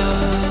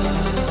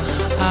love,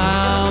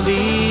 I'll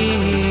be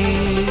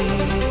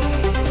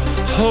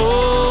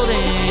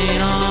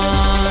holding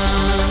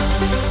on.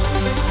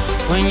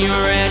 When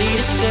you're ready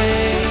to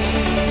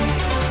save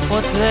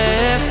what's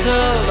left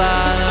of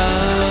our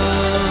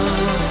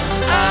love,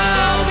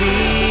 I'll be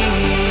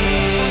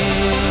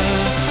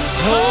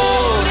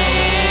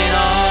holding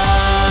on.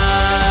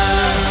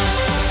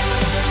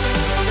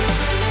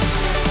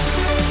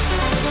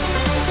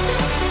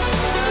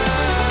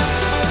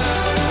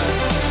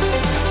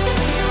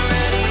 You're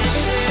ready to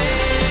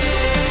save,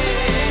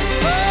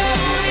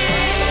 holding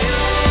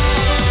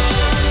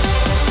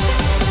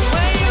on.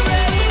 When you're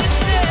ready to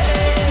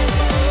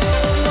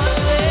save what's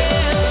left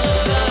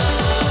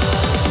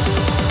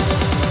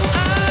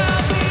of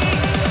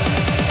our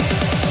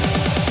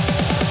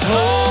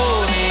love,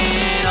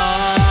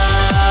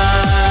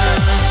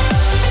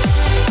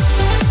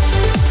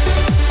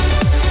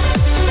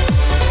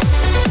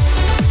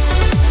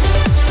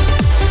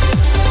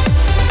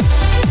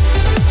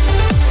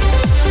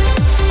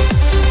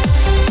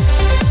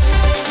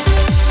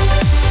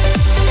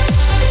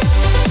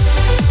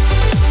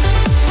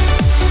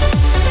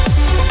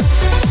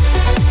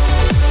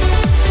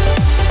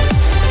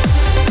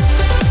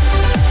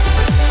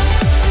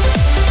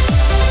 I'll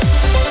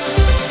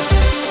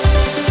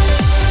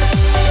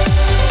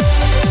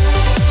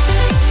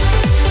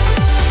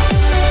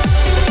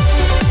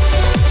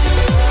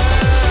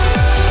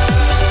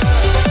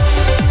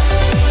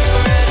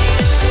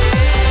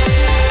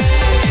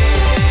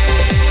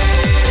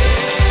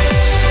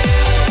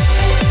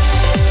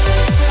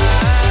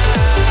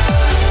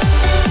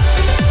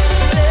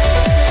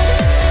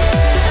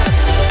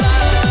holding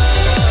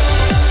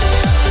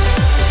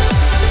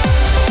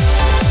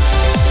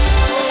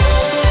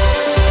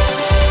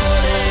on.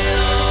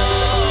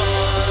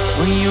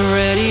 When you're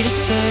ready to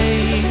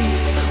save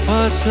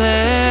what's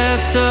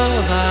left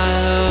of our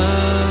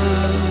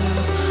love,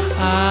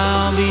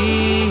 I'll be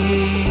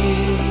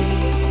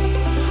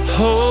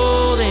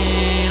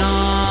holding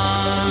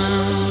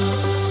on.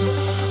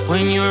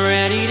 When you're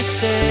ready to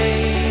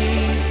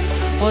save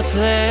what's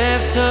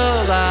left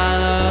of our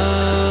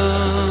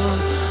love,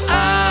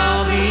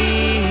 I'll be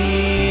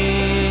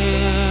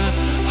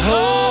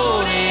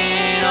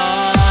holding on.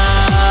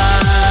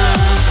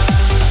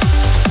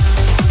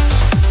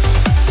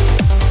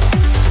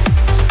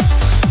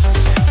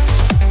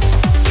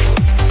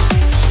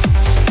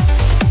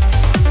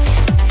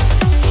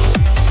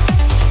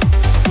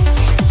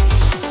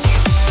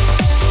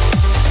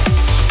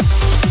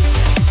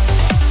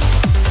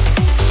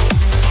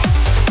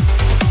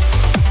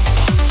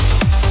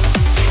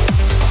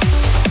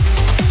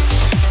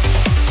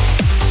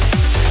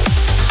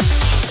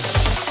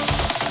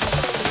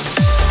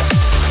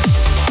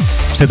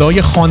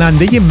 صدای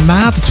خواننده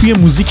مرد توی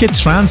موزیک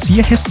ترنس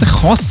یه حس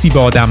خاصی به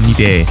آدم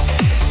میده.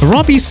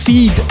 رابی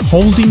سید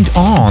هولدینگ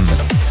آن.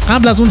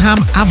 قبل از اون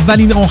هم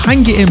اولین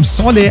آهنگ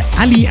امسال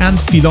علی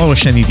اند فیلا رو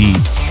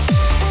شنیدید.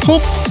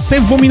 خب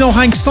سومین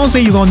آهنگساز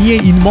ایرانی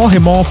این ماه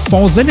ما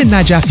فاضل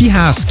نجفی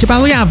هست که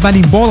برای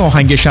اولین بار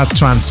آهنگش از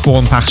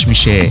ترانسفورم پخش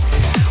میشه.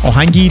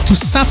 آهنگی تو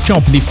سبک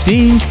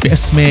آپلیفتینگ به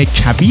اسم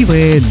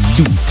کبیر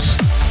لوت.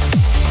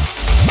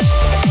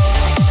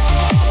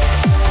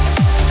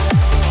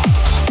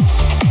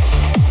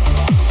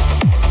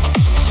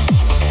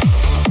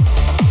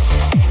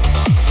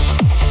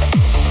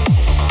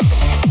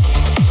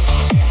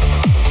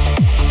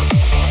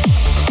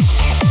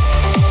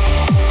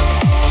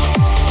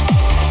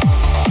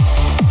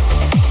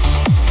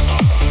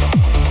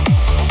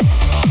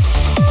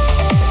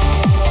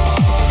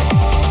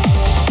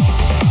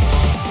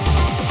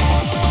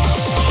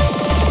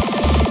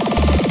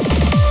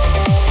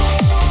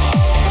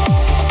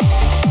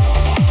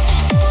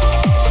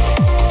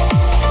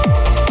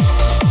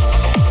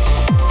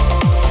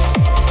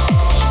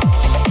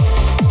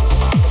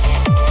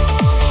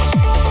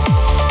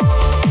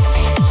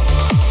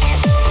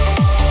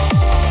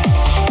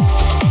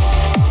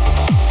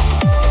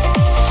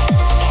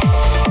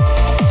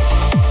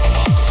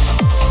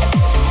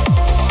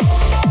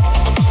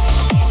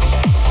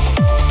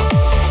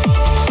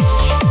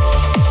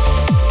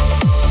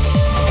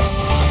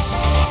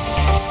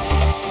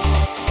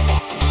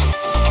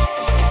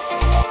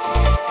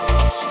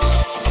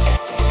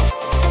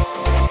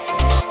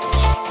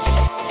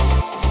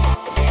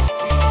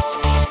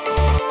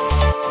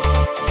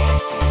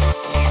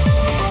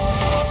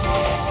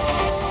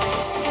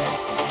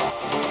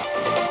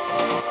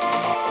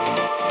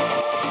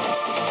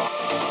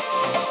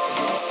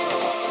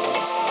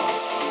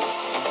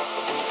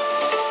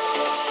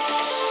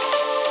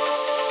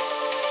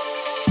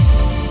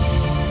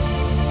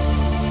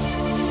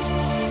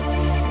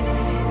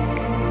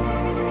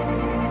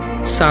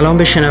 سلام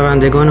به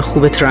شنوندگان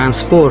خوب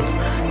ترانسفورم.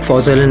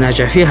 فاضل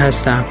نجفی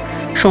هستم.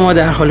 شما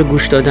در حال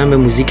گوش دادن به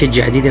موزیک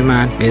جدید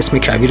من به اسم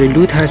کبیر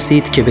لود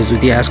هستید که به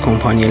زودی از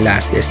کمپانی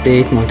لاست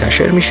استیت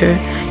منتشر میشه.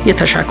 یه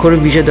تشکر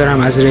ویژه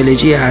دارم از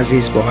رلجی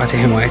عزیز بابت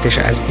حمایتش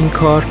از این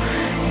کار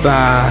و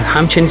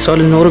همچنین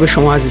سال نو رو به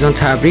شما عزیزان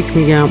تبریک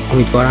میگم.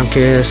 امیدوارم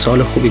که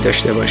سال خوبی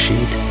داشته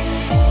باشید.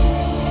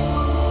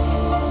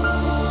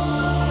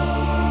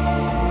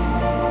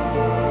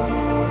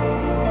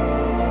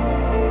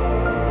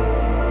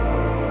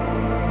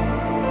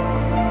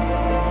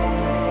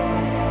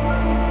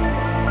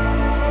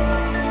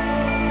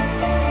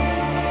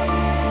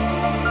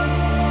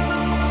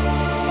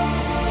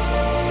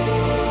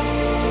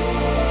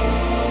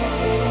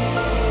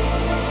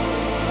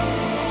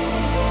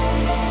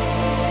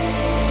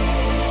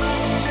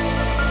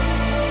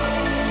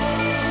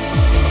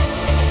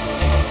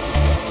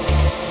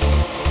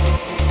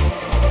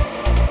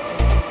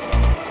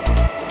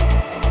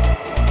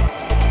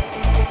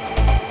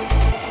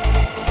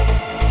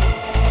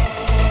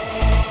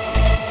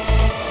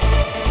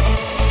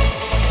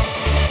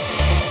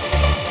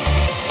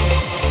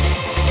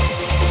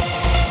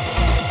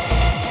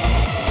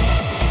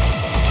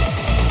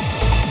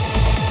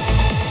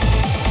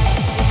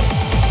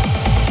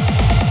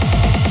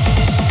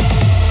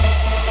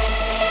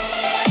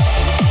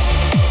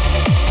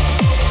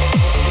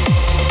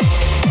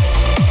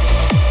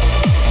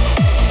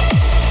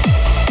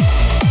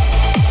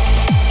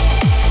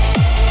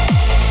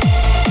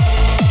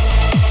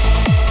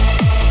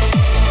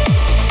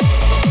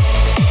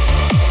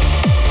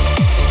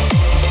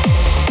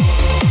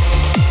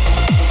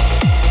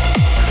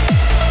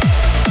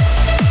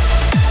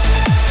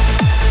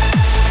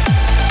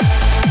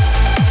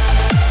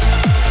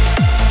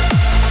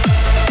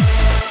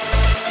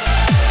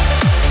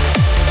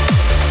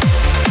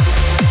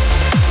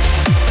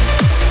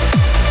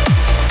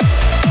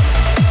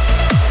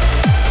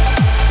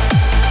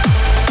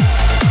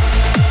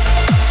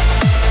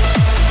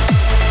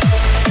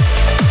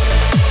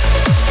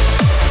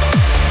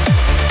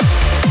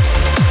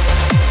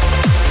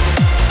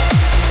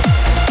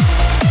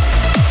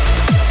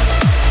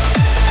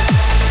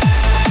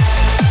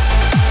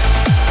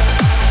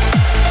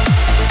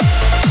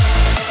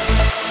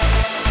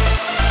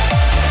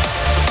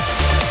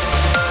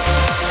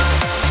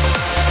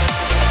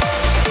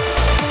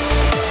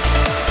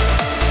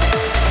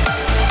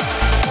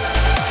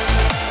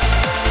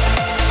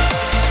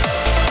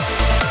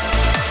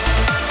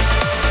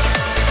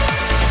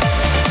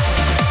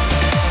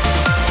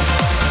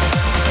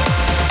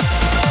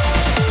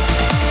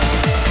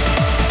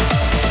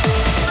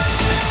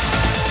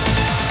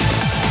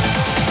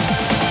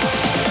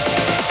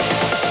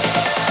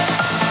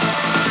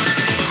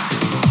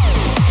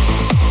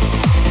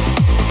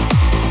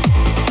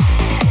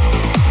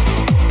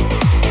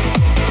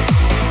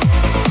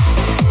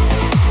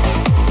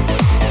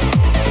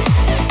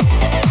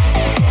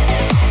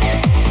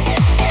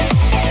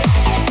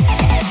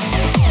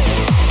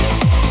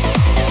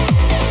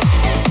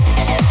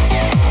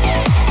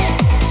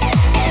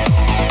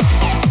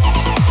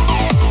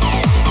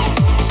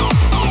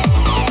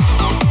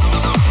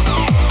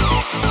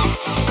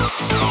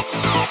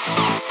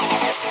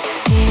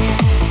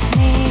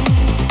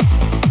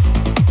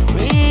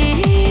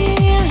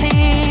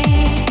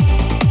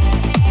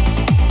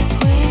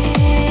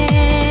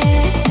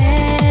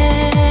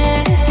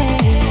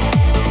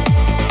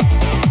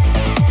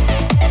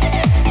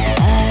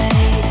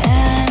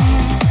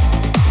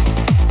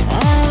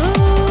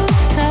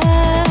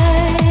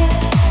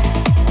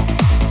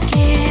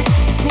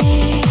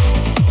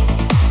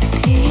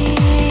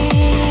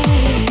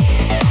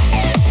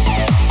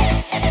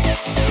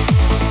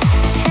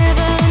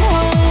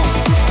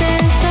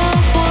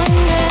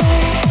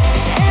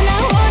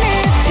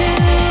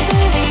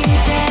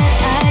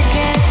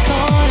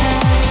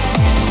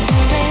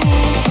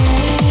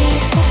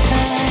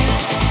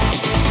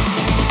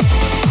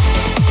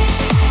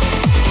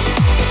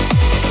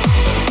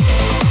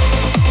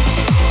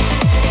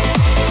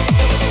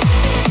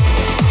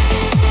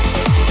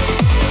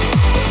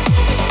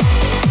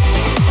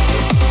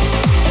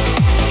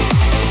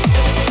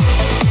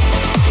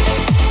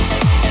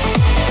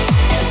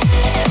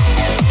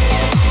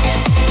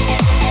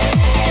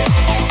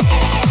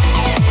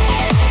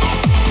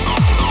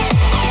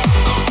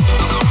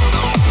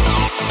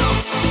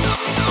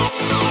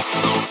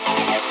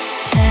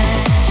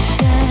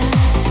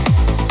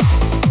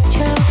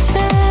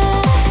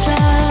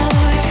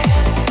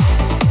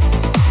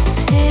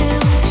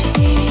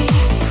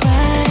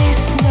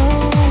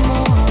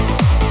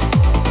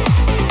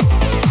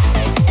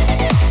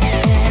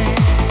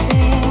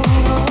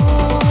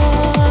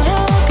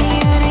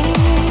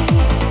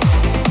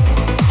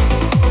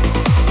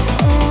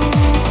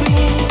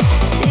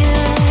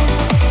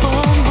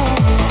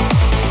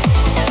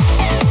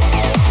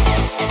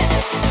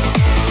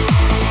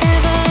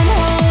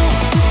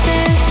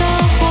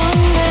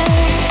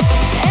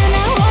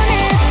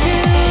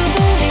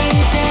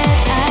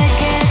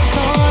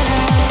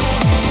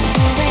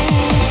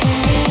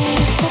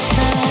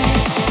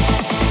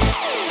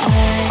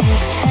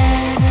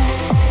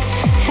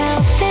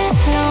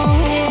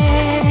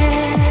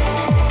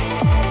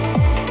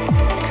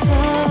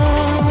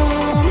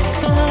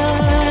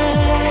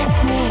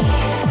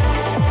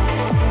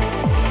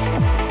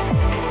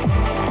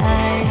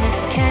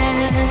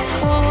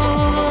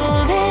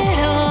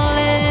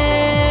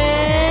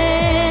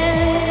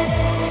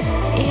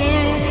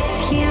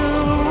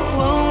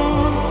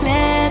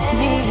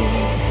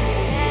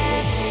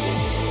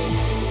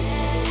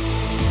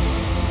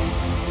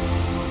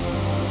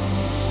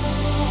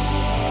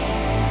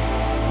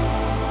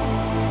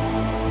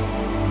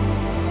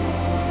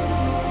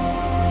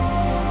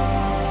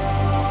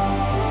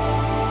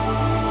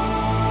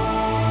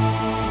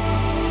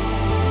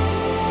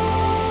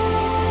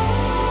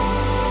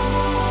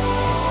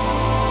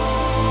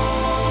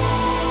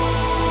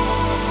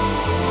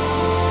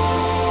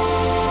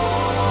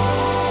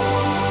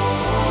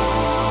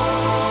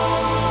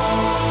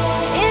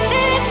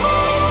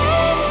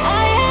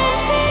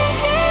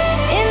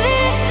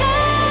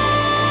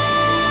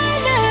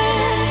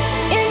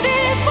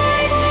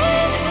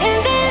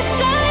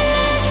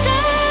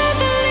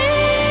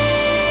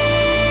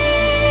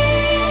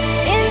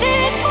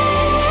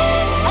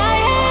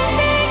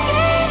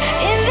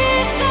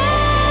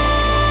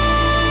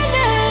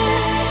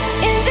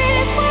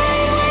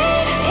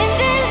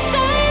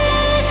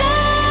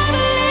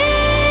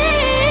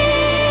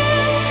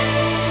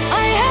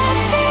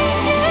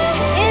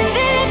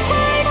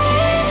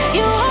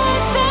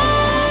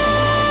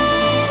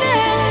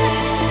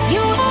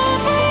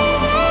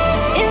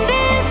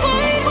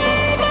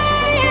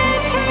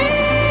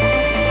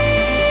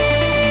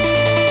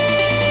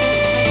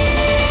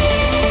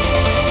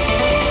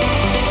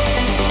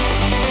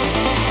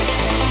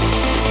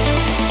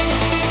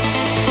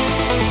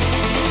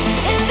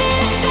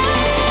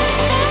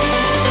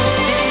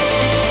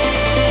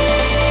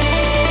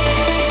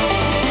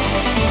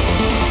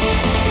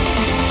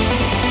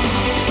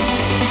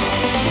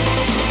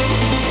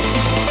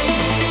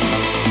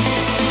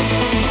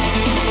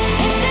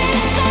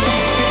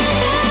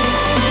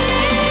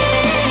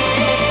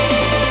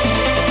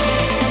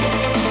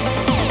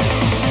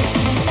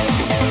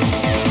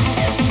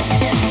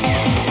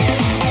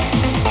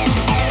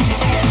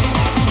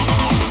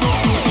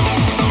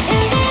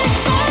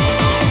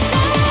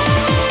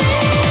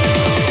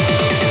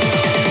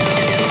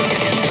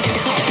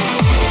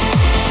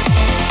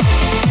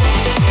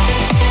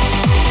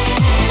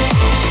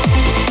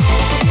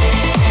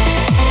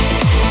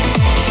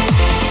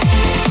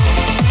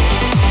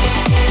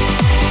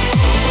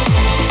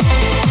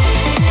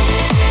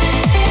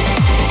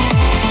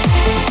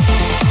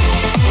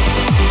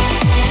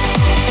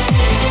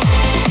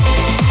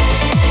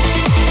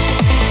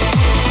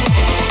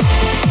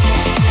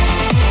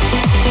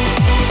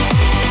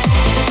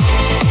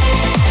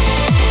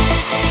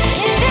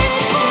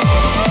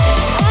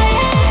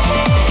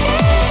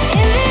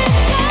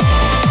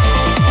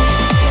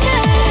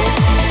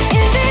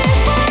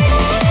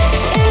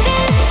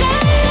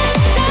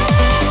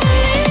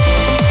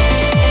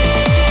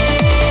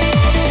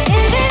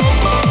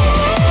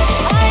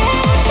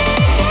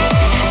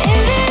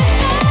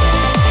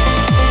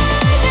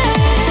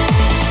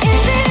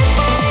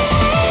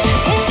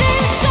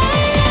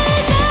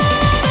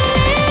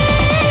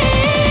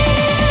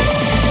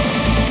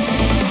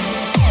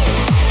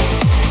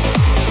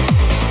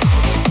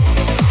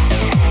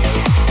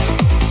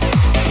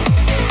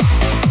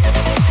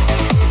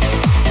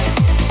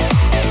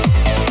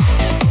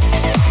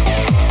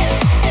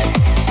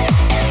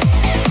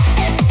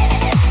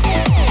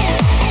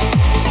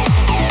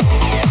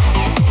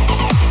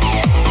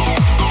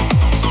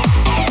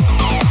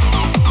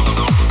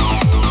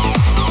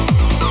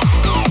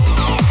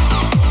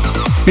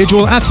 به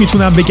جرئت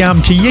میتونم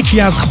بگم که یکی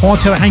از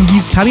خاطر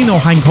انگیزترین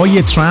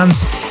آهنگ‌های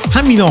ترنس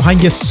همین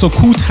آهنگ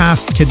سکوت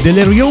هست که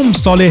دلریوم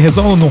سال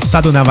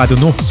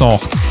 1999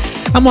 ساخت.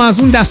 اما از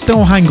اون دسته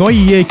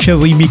آهنگاییه که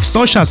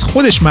ریمیکساش از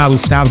خودش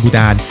معروفتر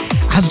بودن،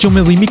 از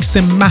جمله ریمیکس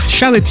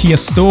محشر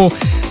تیستو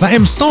و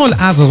امسال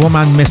از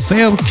رومن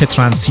مصر که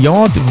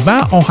ترنسیاد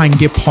و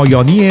آهنگ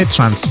پایانی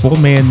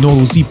ترانسفورم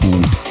نوروزی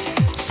بود.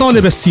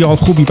 سال بسیار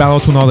خوبی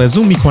براتون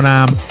آرزو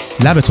میکنم.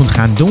 لبتون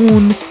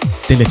خندون،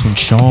 دلتون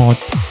شاد.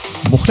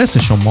 مخلص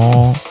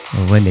شما،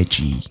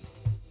 رلجی.